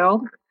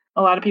child.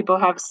 A lot of people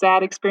have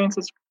sad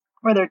experiences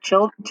where their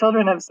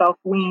children have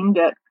self-weaned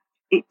at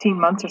 18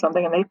 months or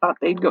something, and they thought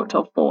they'd go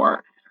till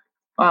 4,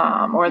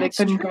 or they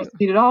couldn't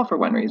breastfeed at all for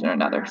one reason or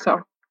another.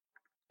 So,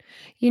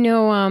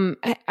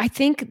 I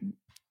think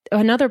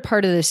another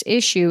part of this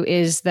issue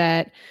is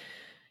that,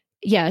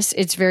 yes,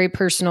 it's very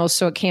personal,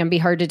 so it can be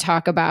hard to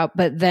talk about,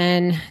 but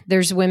then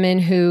there's women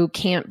who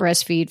can't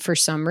breastfeed for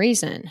some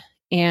reason.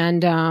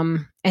 And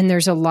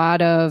there's a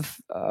lot of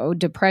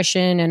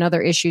depression and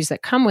other issues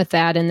that come with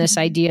that. And this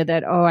idea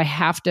that, I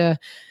have to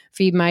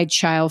feed my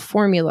child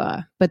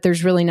formula, but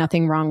there's really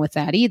nothing wrong with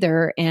that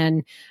either.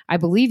 And I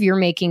believe you're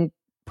making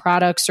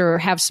products or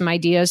have some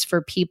ideas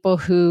for people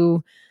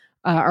who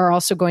are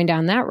also going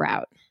down that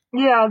route.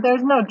 Yeah,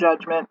 there's no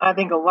judgment. I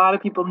think a lot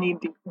of people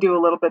need to do a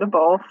little bit of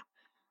both.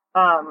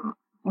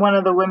 One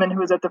of the women who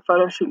was at the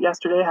photo shoot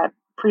yesterday had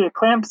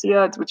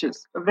preeclampsia, which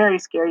is a very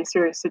scary,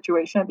 serious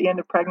situation at the end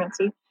of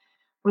pregnancy,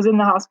 was in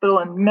the hospital,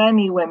 and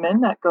many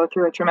women that go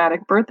through a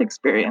traumatic birth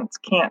experience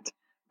can't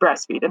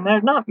breastfeed, and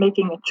they're not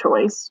making a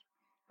choice.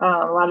 A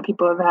lot of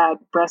people have had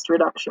breast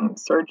reduction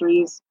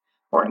surgeries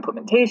or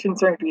implementation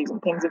surgeries,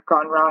 and things have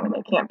gone wrong and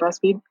they can't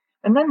breastfeed.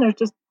 And then there's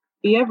just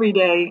the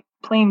everyday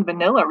plain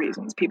vanilla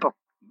reasons people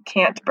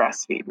can't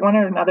breastfeed. One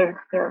or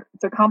another,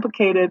 it's a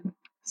complicated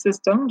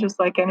system, just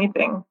like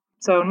anything.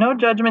 So no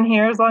judgment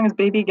here, as long as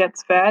baby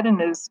gets fed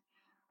and is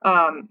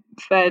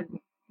fed,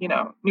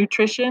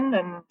 nutrition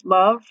and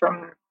love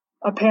from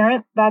a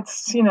parent.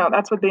 That's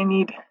what they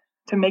need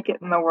to make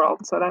it in the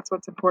world. So that's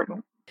what's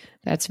important.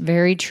 That's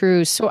very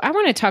true. So I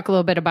want to talk a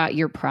little bit about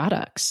your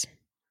products.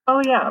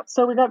 Oh, yeah.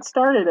 So we got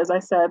started, as I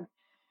said,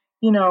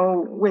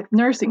 with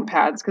nursing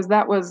pads, because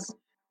that was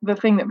the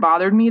thing that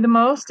bothered me the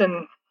most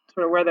and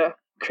sort of where the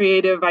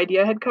creative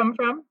idea had come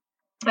from.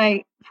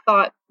 I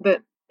thought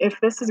that if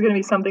this is going to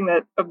be something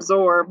that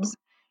absorbs,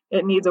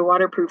 it needs a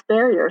waterproof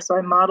barrier. So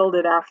I modeled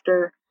it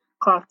after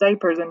cloth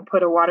diapers and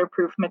put a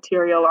waterproof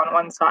material on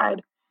one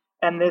side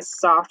and this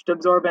soft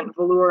absorbent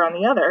velour on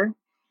the other.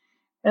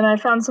 And I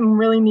found some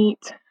really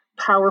neat,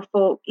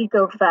 powerful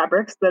eco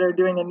fabrics that are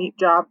doing a neat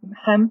job.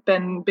 Hemp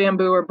and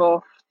bamboo are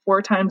both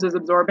 4 times as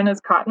absorbent as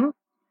cotton.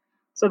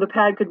 So the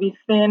pad could be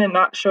thin and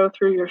not show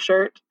through your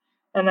shirt,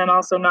 and then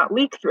also not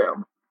leak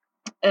through.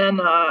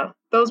 And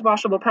those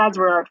washable pads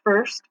were our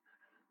first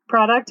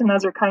product, and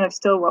those are kind of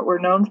still what we're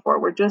known for.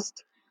 We're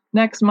just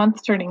next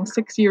month turning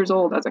 6 years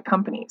old as a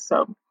company.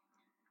 So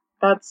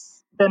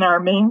that's been our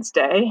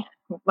mainstay.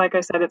 Like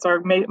I said, it's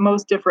our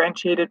most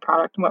differentiated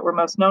product and what we're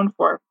most known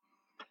for.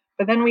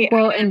 But then we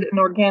added an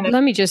organic.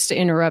 Let me just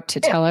interrupt to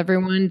tell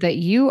everyone that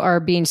you are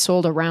being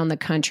sold around the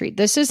country.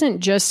 This isn't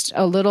just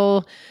a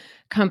little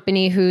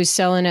company who's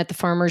selling at the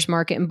farmer's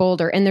market in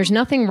Boulder. And there's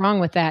nothing wrong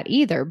with that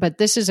either. But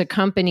this is a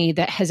company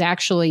that has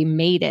actually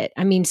made it.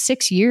 I mean,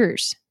 6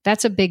 years.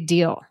 That's a big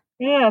deal.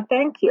 Yeah,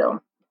 thank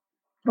you.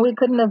 We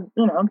couldn't have,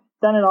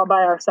 done it all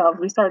by ourselves.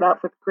 We started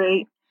off with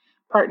great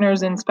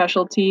partners in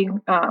specialty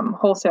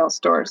wholesale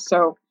stores.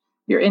 So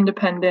you're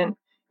independent,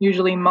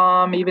 usually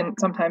mom, even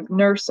sometimes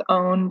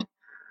nurse-owned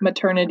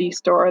maternity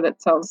store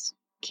that sells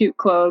cute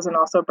clothes and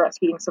also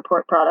breastfeeding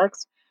support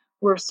products.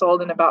 We're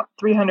sold in about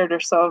 300 or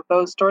so of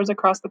those stores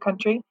across the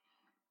country.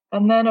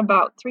 And then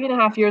about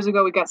 3.5 years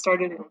ago, we got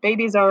started in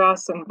Babies R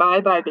Us and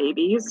Bye Bye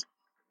Babies.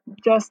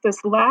 Just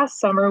this last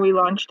summer, we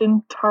launched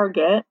in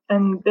Target.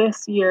 And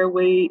this year,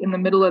 in the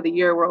middle of the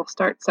year, we'll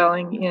start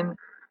selling in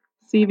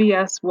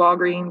CVS,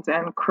 Walgreens,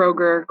 and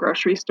Kroger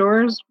grocery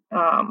stores,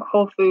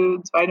 Whole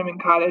Foods, Vitamin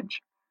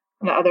Cottage,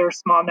 and other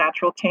small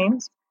natural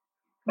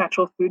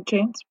food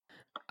chains.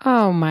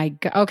 Oh my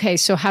God. Okay.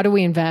 So how do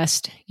we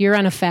invest? You're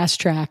on a fast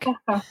track.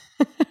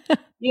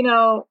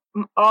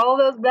 All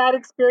those bad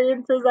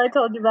experiences I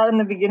told you about in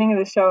the beginning of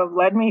the show have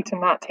led me to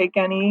not take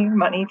any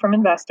money from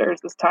investors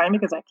this time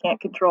because I can't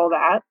control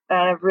that.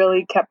 And have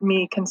really kept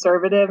me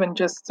conservative and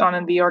just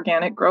on the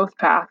organic growth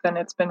path. And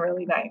it's been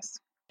really nice.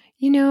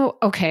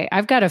 Okay.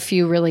 I've got a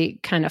few really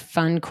kind of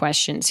fun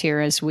questions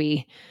here as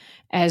we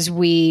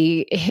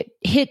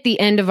hit the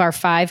end of our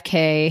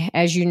 5K.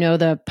 As you know,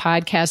 the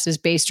podcast is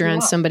based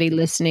around somebody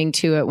listening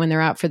to it when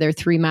they're out for their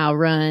 3-mile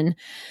run.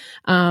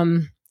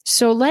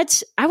 So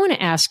I want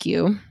to ask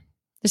you,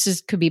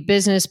 could be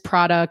business,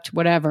 product,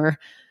 whatever.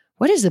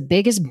 What is the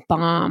biggest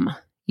bomb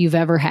you've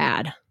ever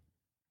had?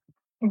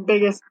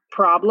 Biggest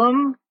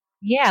problem?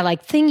 Yeah,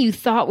 like thing you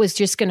thought was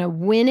just going to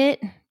win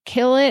it,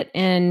 kill it,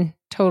 and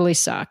totally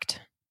sucked.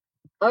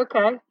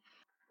 Okay.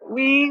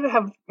 We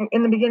have,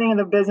 in the beginning of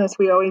the business,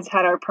 we always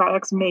had our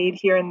products made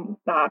here in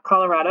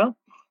Colorado.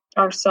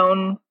 Our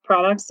sewn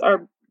products,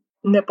 our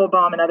nipple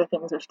balm and other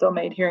things are still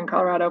made here in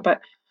Colorado. But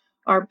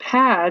our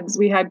pads,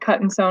 we had cut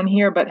and sewn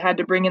here, but had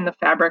to bring in the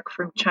fabric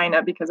from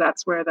China because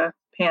that's where the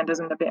pandas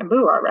and the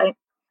bamboo are, right?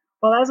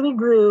 Well, as we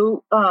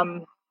grew,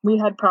 we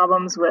had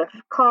problems with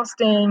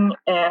costing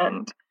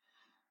and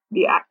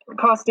the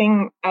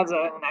costing as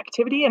an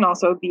activity and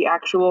also the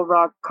actual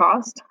raw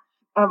cost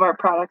of our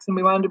products, and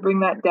we wanted to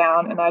bring that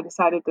down, and I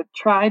decided to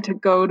try to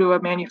go to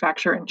a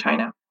manufacturer in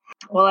China.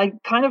 Well, I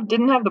kind of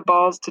didn't have the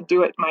balls to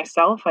do it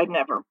myself. I'd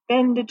never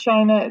been to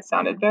China. It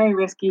sounded very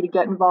risky to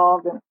get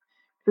involved and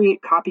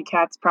create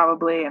copycats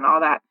probably and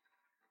all that.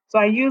 So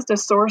I used a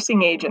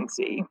sourcing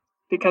agency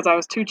because I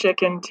was too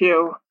chicken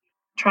to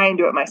try and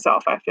do it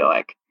myself. I feel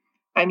like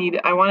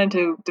I wanted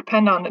to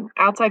depend on an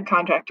outside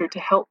contractor to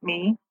help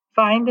me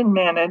find and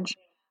manage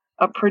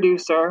a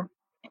producer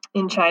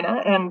in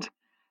China. And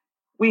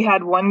we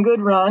had one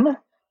good run,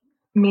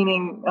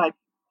 meaning like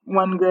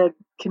one good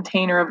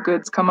container of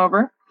goods come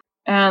over.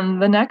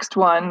 And the next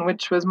one,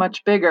 which was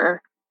much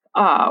bigger,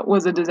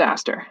 was a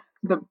disaster.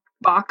 The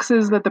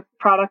boxes that the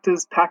product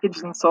is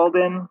packaged and sold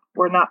in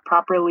were not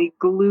properly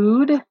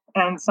glued,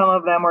 and some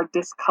of them were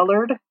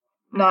discolored,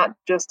 not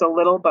just a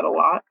little, but a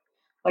lot,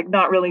 like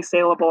not really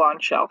saleable on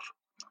shelf.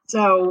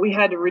 So we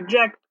had to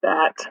reject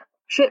that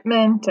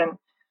shipment, and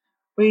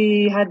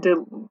we had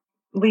to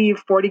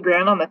leave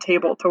 $40,000 on the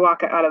table to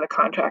walk out of the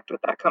contract with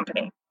that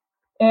company.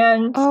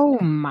 And oh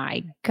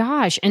my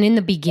gosh. And in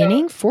the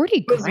beginning,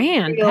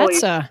 $40,000.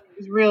 It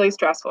was really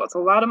stressful. It's a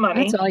lot of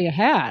money. That's all you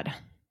had.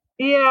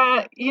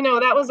 Yeah.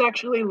 That was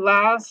actually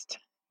last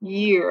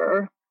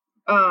year.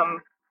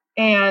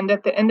 And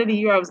at the end of the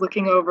year, I was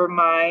looking over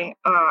my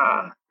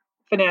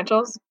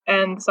financials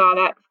and saw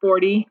that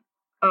 40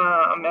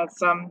 as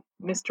some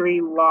mystery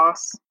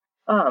loss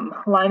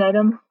line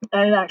item,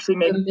 and it actually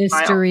made the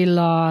mystery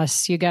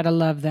loss. You got to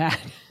love that.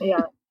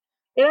 Yeah.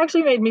 It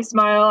actually made me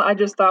smile. I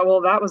just thought,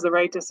 well, that was the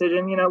right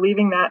decision.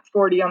 Leaving that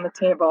 40 on the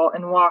table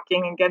and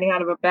walking and getting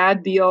out of a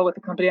bad deal with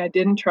a company I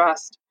didn't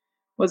trust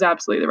was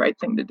absolutely the right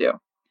thing to do.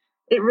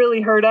 It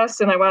really hurt us,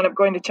 and I wound up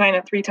going to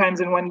China 3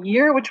 times in 1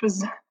 year, which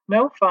was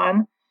no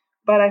fun.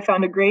 But I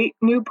found a great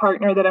new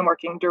partner that I'm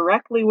working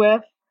directly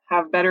with,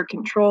 have better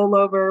control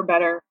over,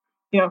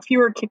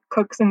 fewer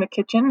cooks in the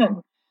kitchen,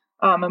 and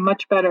a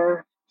much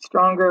better,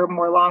 stronger,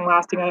 more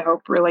long-lasting, I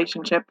hope,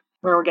 relationship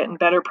where we're getting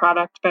better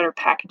product, better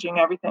packaging,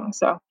 everything.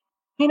 So,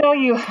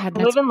 you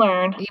live and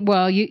learn.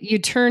 Well, you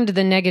turned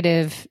the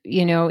negative,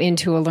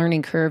 into a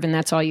learning curve, and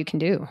that's all you can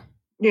do.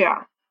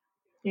 Yeah.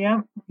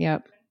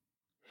 Yep.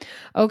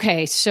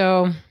 Okay,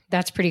 so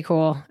that's pretty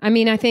cool. I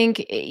mean, I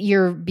think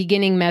your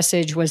beginning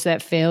message was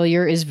that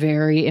failure is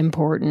very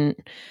important.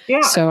 Yeah.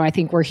 So I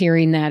think we're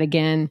hearing that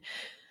again.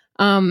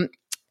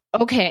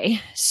 Okay,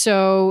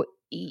 so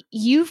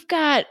you've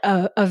got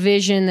a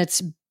vision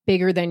that's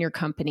bigger than your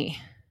company.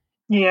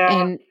 Yeah.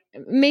 And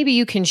maybe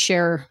you can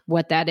share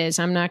what that is.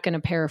 I'm not going to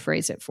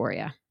paraphrase it for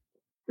you.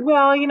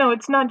 Well,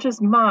 it's not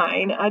just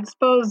mine. I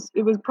suppose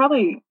it was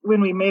probably when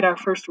we made our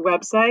first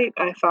website,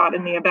 I thought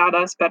in the About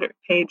Us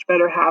page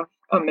better have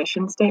a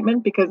mission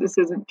statement, because this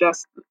isn't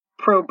just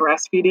pro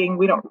breastfeeding.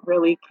 We don't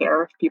really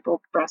care if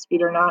people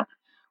breastfeed or not.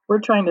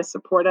 We're trying to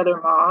support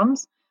other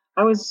moms.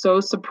 I was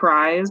so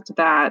surprised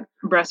that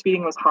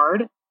breastfeeding was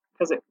hard,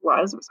 because it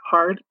was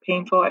hard,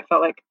 painful. I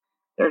felt like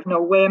there's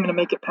no way I'm going to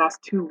make it past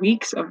 2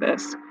 weeks of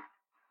this.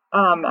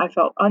 I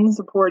felt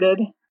unsupported,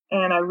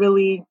 and I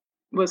really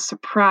was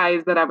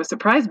surprised that I was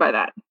surprised by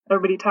that.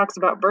 Everybody talks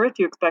about birth.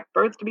 You expect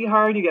birth to be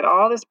hard. You get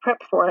all this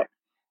prep for it.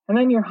 And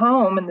then you're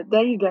home, and the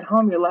day you get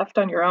home, you're left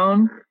on your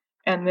own.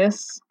 And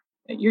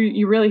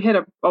you really hit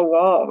a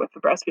wall with the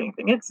breastfeeding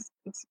thing. It's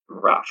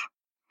rough.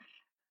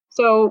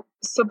 So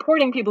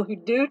supporting people who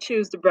do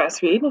choose to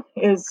breastfeed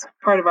is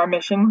part of our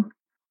mission.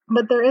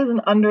 But there is an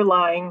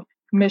underlying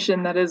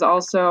mission that is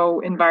also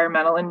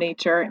environmental in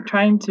nature, and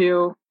trying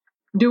to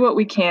do what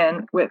we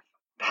can with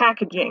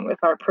packaging, with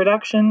our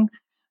production,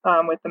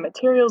 with the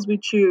materials we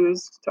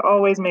choose, to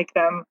always make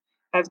them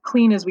as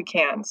clean as we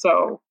can.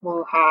 So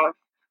we'll have,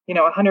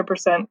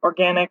 100%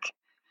 organic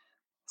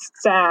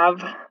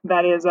salve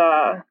that is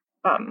a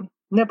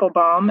nipple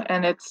balm,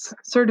 and it's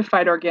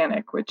certified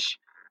organic, which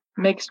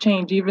makes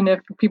change. Even if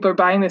people are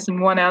buying this in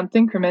 1 ounce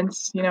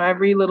increments,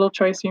 every little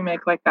choice we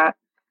make like that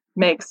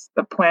makes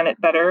the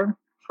planet better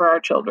for our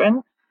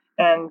children.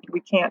 And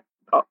we can't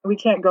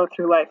go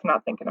through life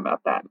not thinking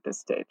about that at this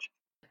stage.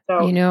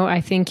 So, I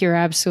think you're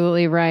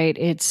absolutely right.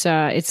 It's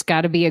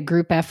got to be a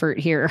group effort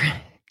here.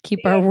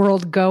 Keep our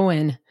world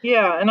going.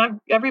 Yeah, and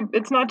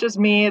it's not just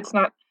me.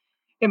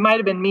 It might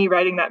have been me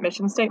writing that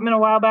mission statement a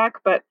while back,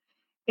 but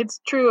it's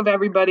true of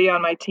everybody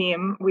on my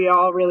team. We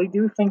all really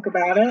do think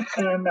about it,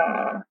 and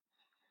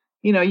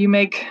you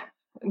make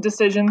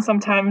decisions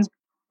sometimes.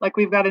 Like,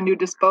 we've got a new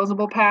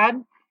disposable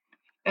pad,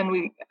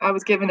 and I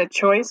was given a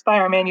choice by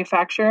our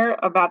manufacturer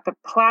about the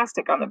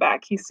plastic on the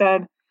back. He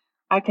said,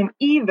 I can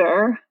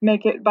either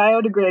make it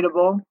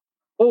biodegradable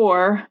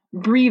or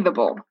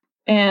breathable.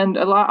 And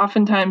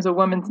oftentimes a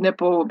woman's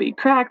nipple will be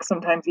cracked,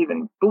 sometimes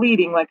even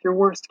bleeding, like your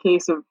worst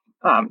case of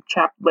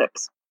chapped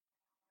lips.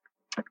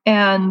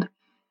 And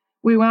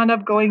we wound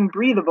up going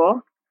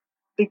breathable,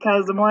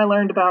 because the more I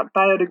learned about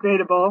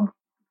biodegradable,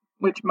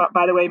 which,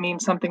 by the way,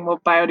 means something will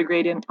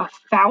biodegrade in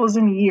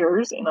 1,000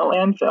 years in a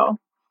landfill,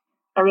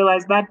 I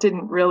realized that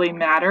didn't really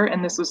matter.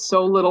 And this was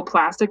so little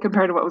plastic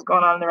compared to what was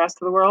going on in the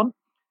rest of the world.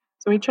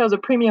 So we chose a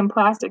premium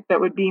plastic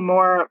that would be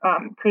more,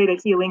 create a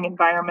healing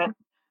environment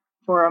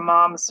for a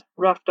mom's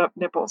roughed up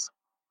nipples.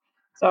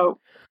 So,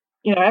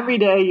 every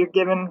day you're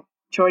given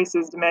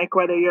choices to make,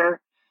 whether you're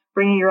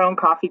bringing your own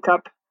coffee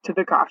cup to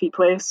the coffee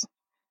place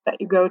that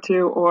you go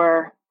to,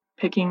 or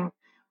picking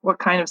what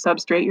kind of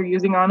substrate you're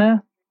using on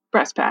a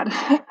breast pad.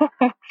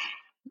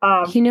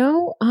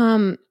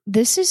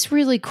 This is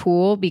really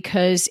cool,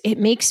 because it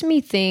makes me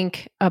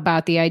think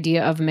about the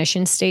idea of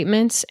mission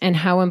statements and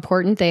how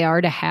important they are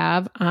to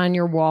have on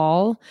your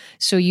wall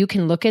so you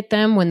can look at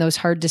them when those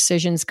hard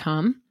decisions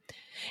come.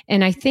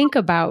 And I think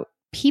about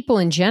people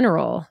in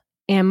general,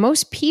 and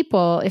most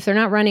people, if they're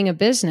not running a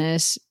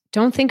business,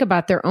 don't think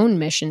about their own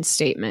mission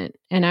statement.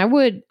 And I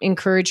would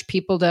encourage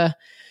people to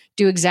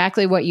do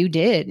exactly what you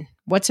did.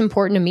 What's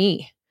important to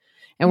me?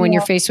 And when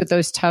you're faced with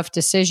those tough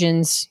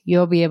decisions,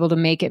 you'll be able to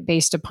make it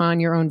based upon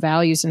your own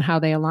values and how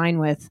they align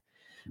with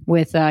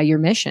your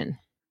mission.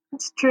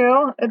 It's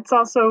true. It's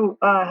also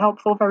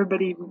helpful for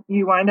everybody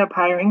you wind up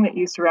hiring, that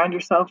you surround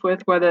yourself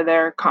with, whether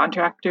they're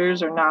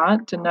contractors or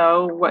not, to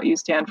know what you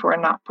stand for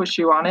and not push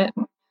you on it,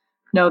 and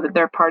know that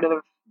they're part of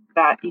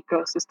that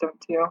ecosystem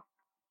too.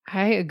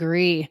 I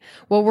agree.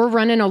 Well, we're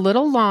running a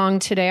little long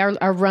today.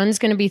 Our run's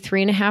going to be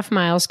 3.5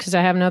 miles, because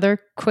I have another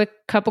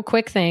couple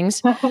quick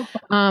things. You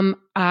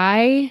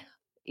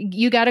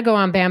got to go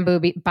on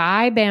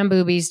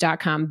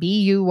buybamboobies.com,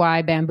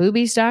 BUY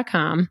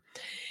bamboobies.com,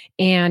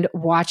 and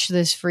watch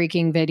this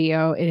freaking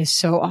video. It is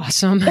so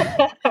awesome.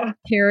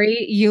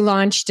 Carrie, you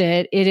launched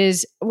it.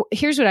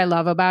 Here's what I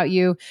love about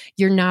you.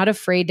 You're not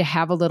afraid to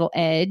have a little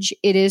edge.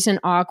 It is an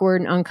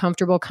awkward and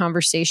uncomfortable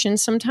conversation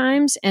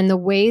sometimes. And the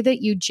way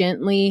that you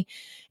gently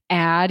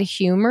add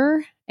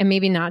humor, and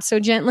maybe not so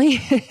gently,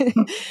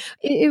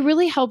 it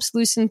really helps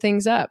loosen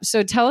things up.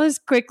 So tell us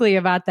quickly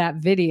about that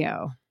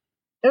video.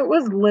 It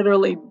was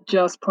literally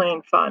just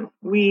plain fun.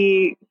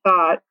 We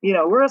thought,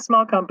 we're a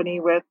small company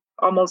with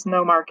almost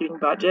no marketing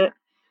budget.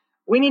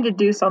 We need to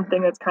do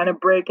something that's kind of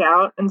break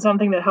out and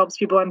something that helps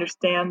people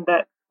understand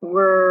that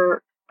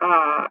we're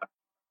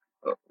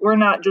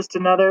not just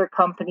another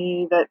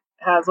company that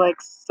has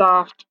like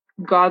soft,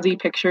 gauzy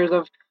pictures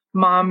of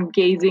mom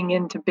gazing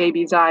into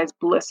baby's eyes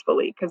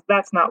blissfully, because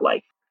that's not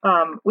life.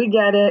 We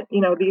get it.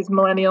 These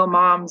millennial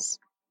moms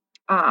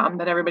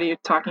that everybody is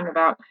talking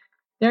about,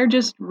 they're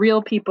just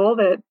real people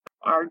that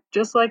are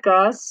just like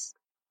us.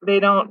 They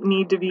don't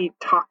need to be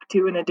talked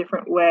to in a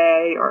different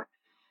way or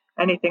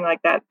anything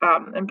like that.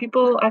 And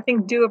people, I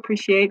think, do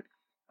appreciate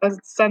a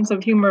sense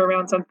of humor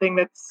around something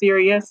that's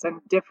serious and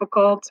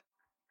difficult,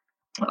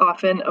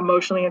 often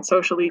emotionally and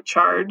socially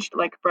charged,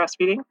 like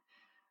breastfeeding.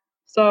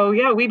 So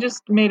yeah, we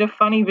just made a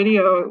funny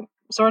video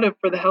sort of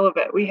for the hell of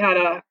it. We had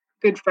a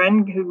good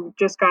friend who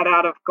just got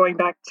out of going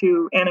back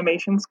to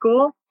animation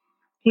school.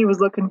 He was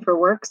looking for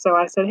work. So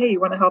I said, hey, you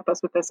want to help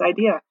us with this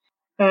idea?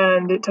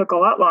 And it took a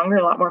lot longer,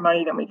 a lot more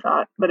money than we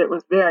thought, but it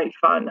was very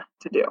fun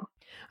to do.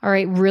 All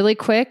right, really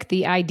quick.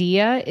 The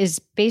idea is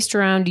based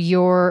around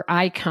your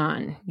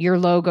icon, your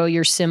logo,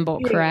 your symbol,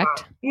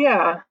 correct?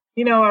 Yeah.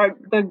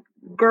 The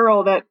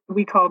girl that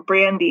we call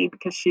Brandy,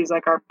 because she's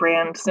like our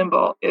brand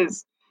symbol,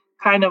 is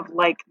kind of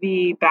like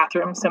the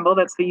bathroom symbol.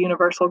 That's the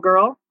universal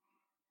girl,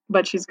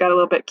 but she's got a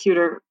little bit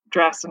cuter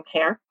dress and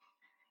hair,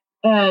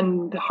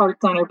 and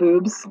hearts on her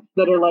boobs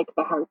that are like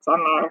the hearts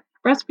on our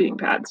breastfeeding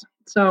pads.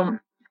 So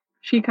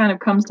she kind of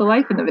comes to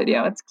life in the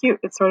video. It's cute.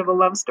 It's sort of a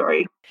love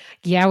story.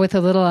 Yeah, with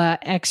a little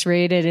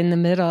X-rated in the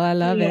middle. I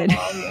love it.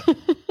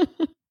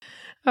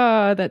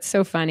 Oh, that's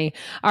so funny.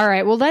 All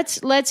right. Well,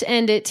 let's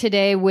end it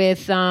today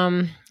with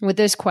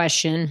this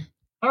question.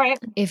 All right.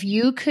 If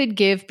you could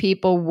give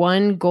people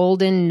one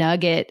golden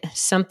nugget,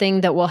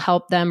 something that will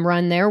help them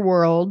run their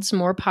worlds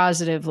more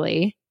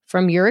positively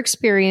from your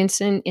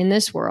experience in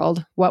this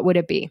world, what would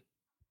it be?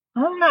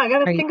 I don't know. I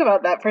got to think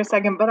about that for a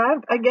second, but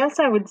I guess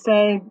I would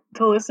say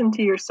to listen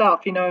to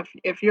yourself.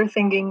 If you're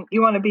thinking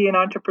you want to be an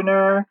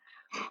entrepreneur,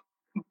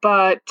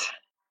 but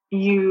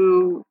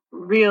you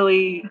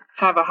really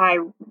have a high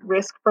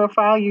risk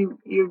profile, you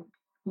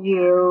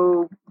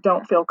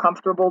don't feel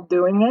comfortable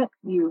doing it,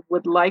 you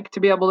would like to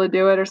be able to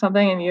do it or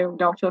something, and you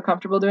don't feel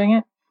comfortable doing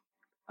it,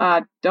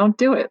 don't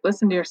do it.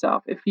 Listen to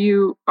yourself. If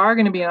you are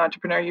going to be an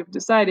entrepreneur, you've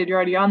decided you're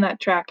already on that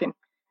track and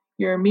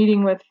you're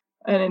meeting with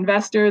an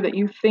investor that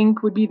you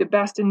think would be the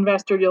best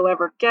investor you'll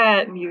ever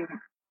get, and you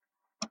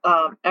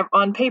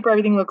on paper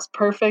everything looks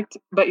perfect,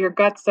 but your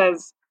gut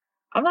says,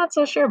 I'm not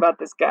so sure about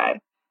this guy.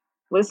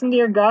 Listen to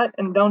your gut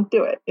and don't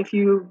do it. If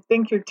you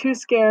think you're too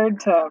scared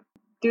to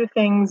do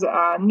things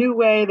a new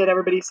way that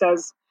everybody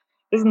says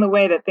isn't the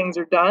way that things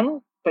are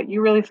done, but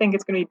you really think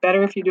it's going to be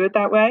better if you do it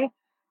that way,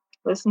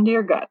 listen to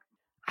your gut.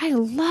 I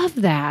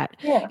love that.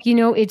 Yeah.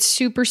 It's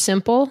super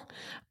simple.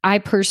 I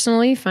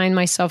personally find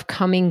myself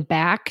coming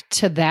back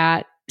to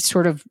that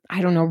sort of,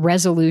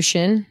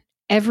 resolution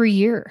every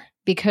year,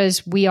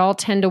 because we all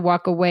tend to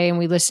walk away and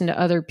we listen to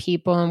other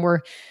people and we're,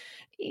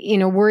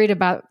 worried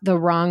about the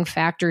wrong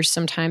factors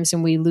sometimes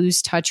and we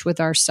lose touch with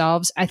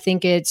ourselves. I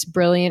think it's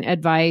brilliant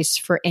advice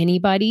for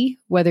anybody,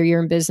 whether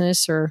you're in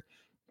business or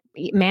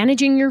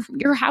managing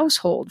your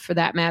household for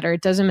that matter.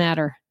 It doesn't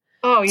matter.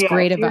 Oh, it's yeah.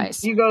 Great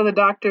advice. You go to the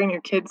doctor and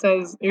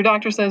your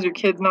doctor says your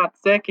kid's not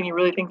sick and you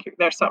really think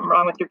there's something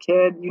wrong with your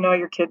kid. You know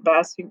your kid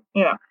best.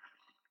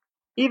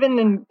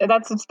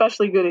 That's an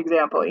especially good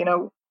example.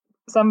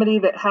 Somebody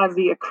that has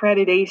the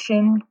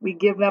accreditation, we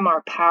give them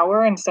our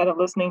power instead of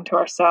listening to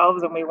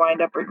ourselves, and we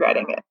wind up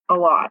regretting it a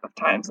lot of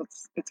times.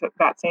 It's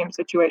that same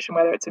situation,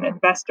 whether it's an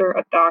investor,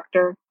 a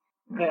doctor,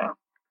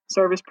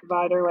 service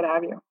provider, what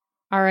have you.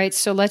 All right.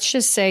 So let's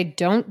just say,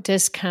 don't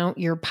discount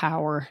your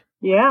power.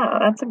 Yeah,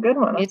 that's a good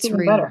one. That's even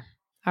real. Better.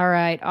 All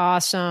right.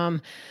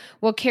 Awesome.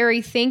 Well,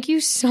 Carrie, thank you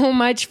so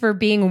much for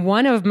being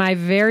one of my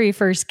very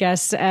first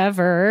guests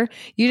ever.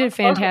 You did a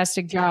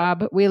fantastic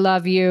job. We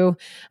love you.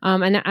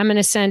 And I'm going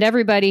to send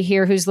everybody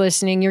here who's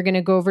listening, you're going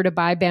to go over to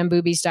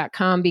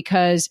buybamboobies.com,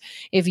 because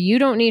if you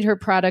don't need her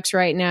products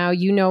right now,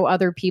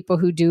 other people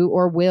who do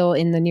or will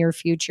in the near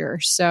future.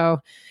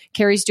 So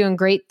Carrie's doing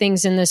great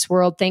things in this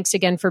world. Thanks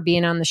again for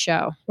being on the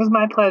show. It was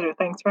my pleasure.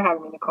 Thanks for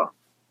having me, Nicole.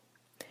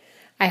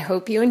 I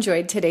hope you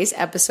enjoyed today's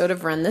episode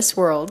of Run This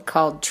World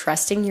called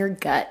Trusting Your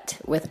Gut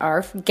with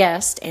our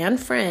guest and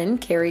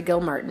friend, Carrie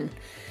Gilmartin.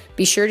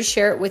 Be sure to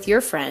share it with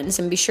your friends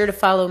and be sure to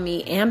follow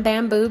me and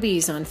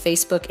Bamboobies on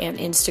Facebook and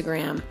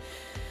Instagram.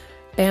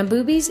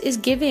 Bamboobies is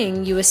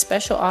giving you a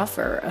special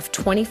offer of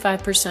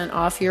 25%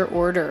 off your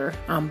order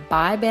on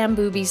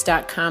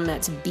buybamboobies.com.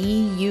 That's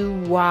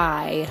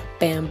BUY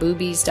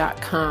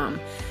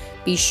bamboobies.com.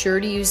 Be sure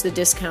to use the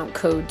discount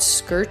code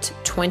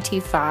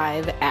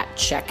SKIRT25 at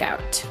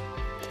checkout.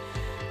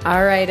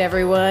 All right,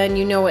 everyone,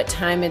 you know what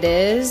time it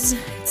is.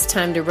 It's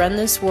time to run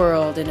this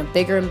world in a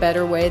bigger and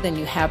better way than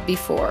you have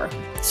before.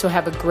 So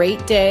have a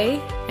great day,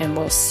 and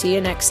we'll see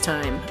you next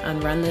time on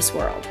Run This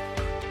World.